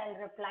comments. I'll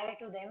reply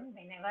to them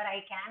whenever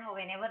I can or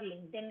whenever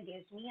LinkedIn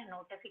gives me a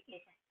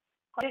notification.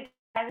 Because it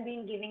has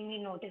been giving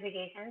me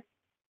notifications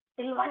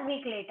till 1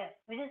 week later,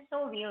 which is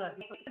so weird.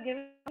 If you give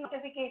me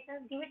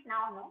notifications, give it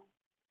now, no?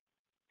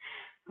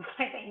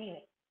 But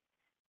anyway,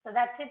 so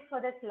that's it for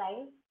this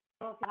live.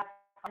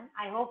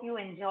 I hope you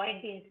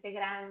enjoyed the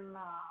Instagram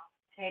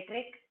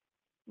rhetoric,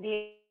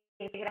 the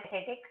Instagram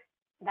aesthetic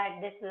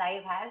that this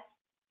live has.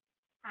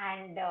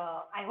 And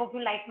I hope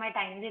you like my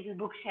tiny little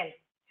bookshelf.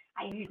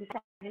 I use this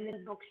tiny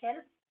little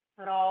bookshelf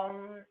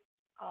from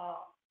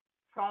uh,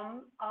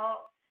 from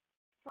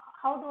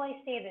how do I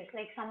say this?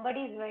 Like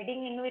somebody's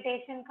wedding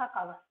invitation ka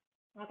cover.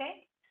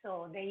 Okay,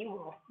 so there you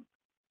go.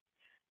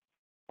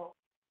 So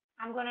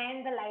I'm gonna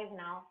end the live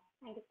now.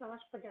 Thank you so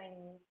much for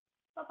joining me.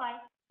 Bye bye.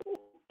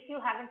 If you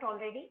haven't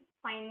already,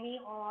 find me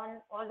on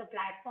all the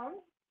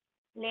platforms: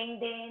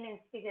 LinkedIn,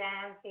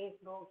 Instagram,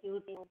 Facebook,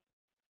 YouTube,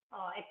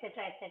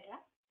 etc.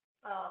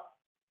 Uh,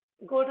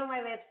 Go to my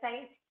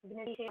website,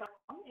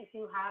 dinesh.com, if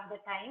you have the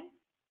time.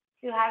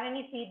 If you have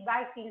any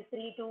feedback, feel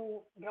free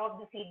to drop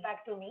the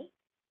feedback to me.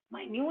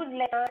 My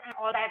newsletter and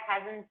all that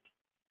hasn't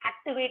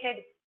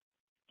activated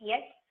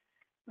yet,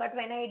 but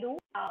when I do,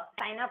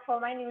 sign up for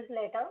my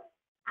newsletter.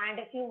 And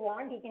if you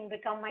want, you can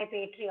become my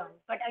Patreon.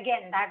 But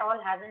again, that all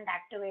hasn't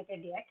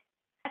activated yet.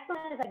 As soon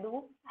as I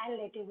do,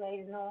 I'll let you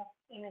guys know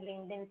in a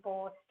LinkedIn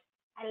post.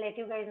 I'll let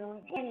you guys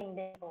know in a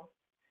LinkedIn post.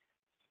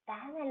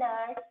 Spam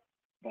alert.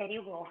 There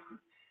you go.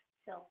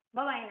 So,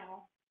 bye bye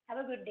now.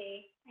 Have a good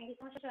day. Thank you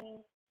so much for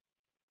joining.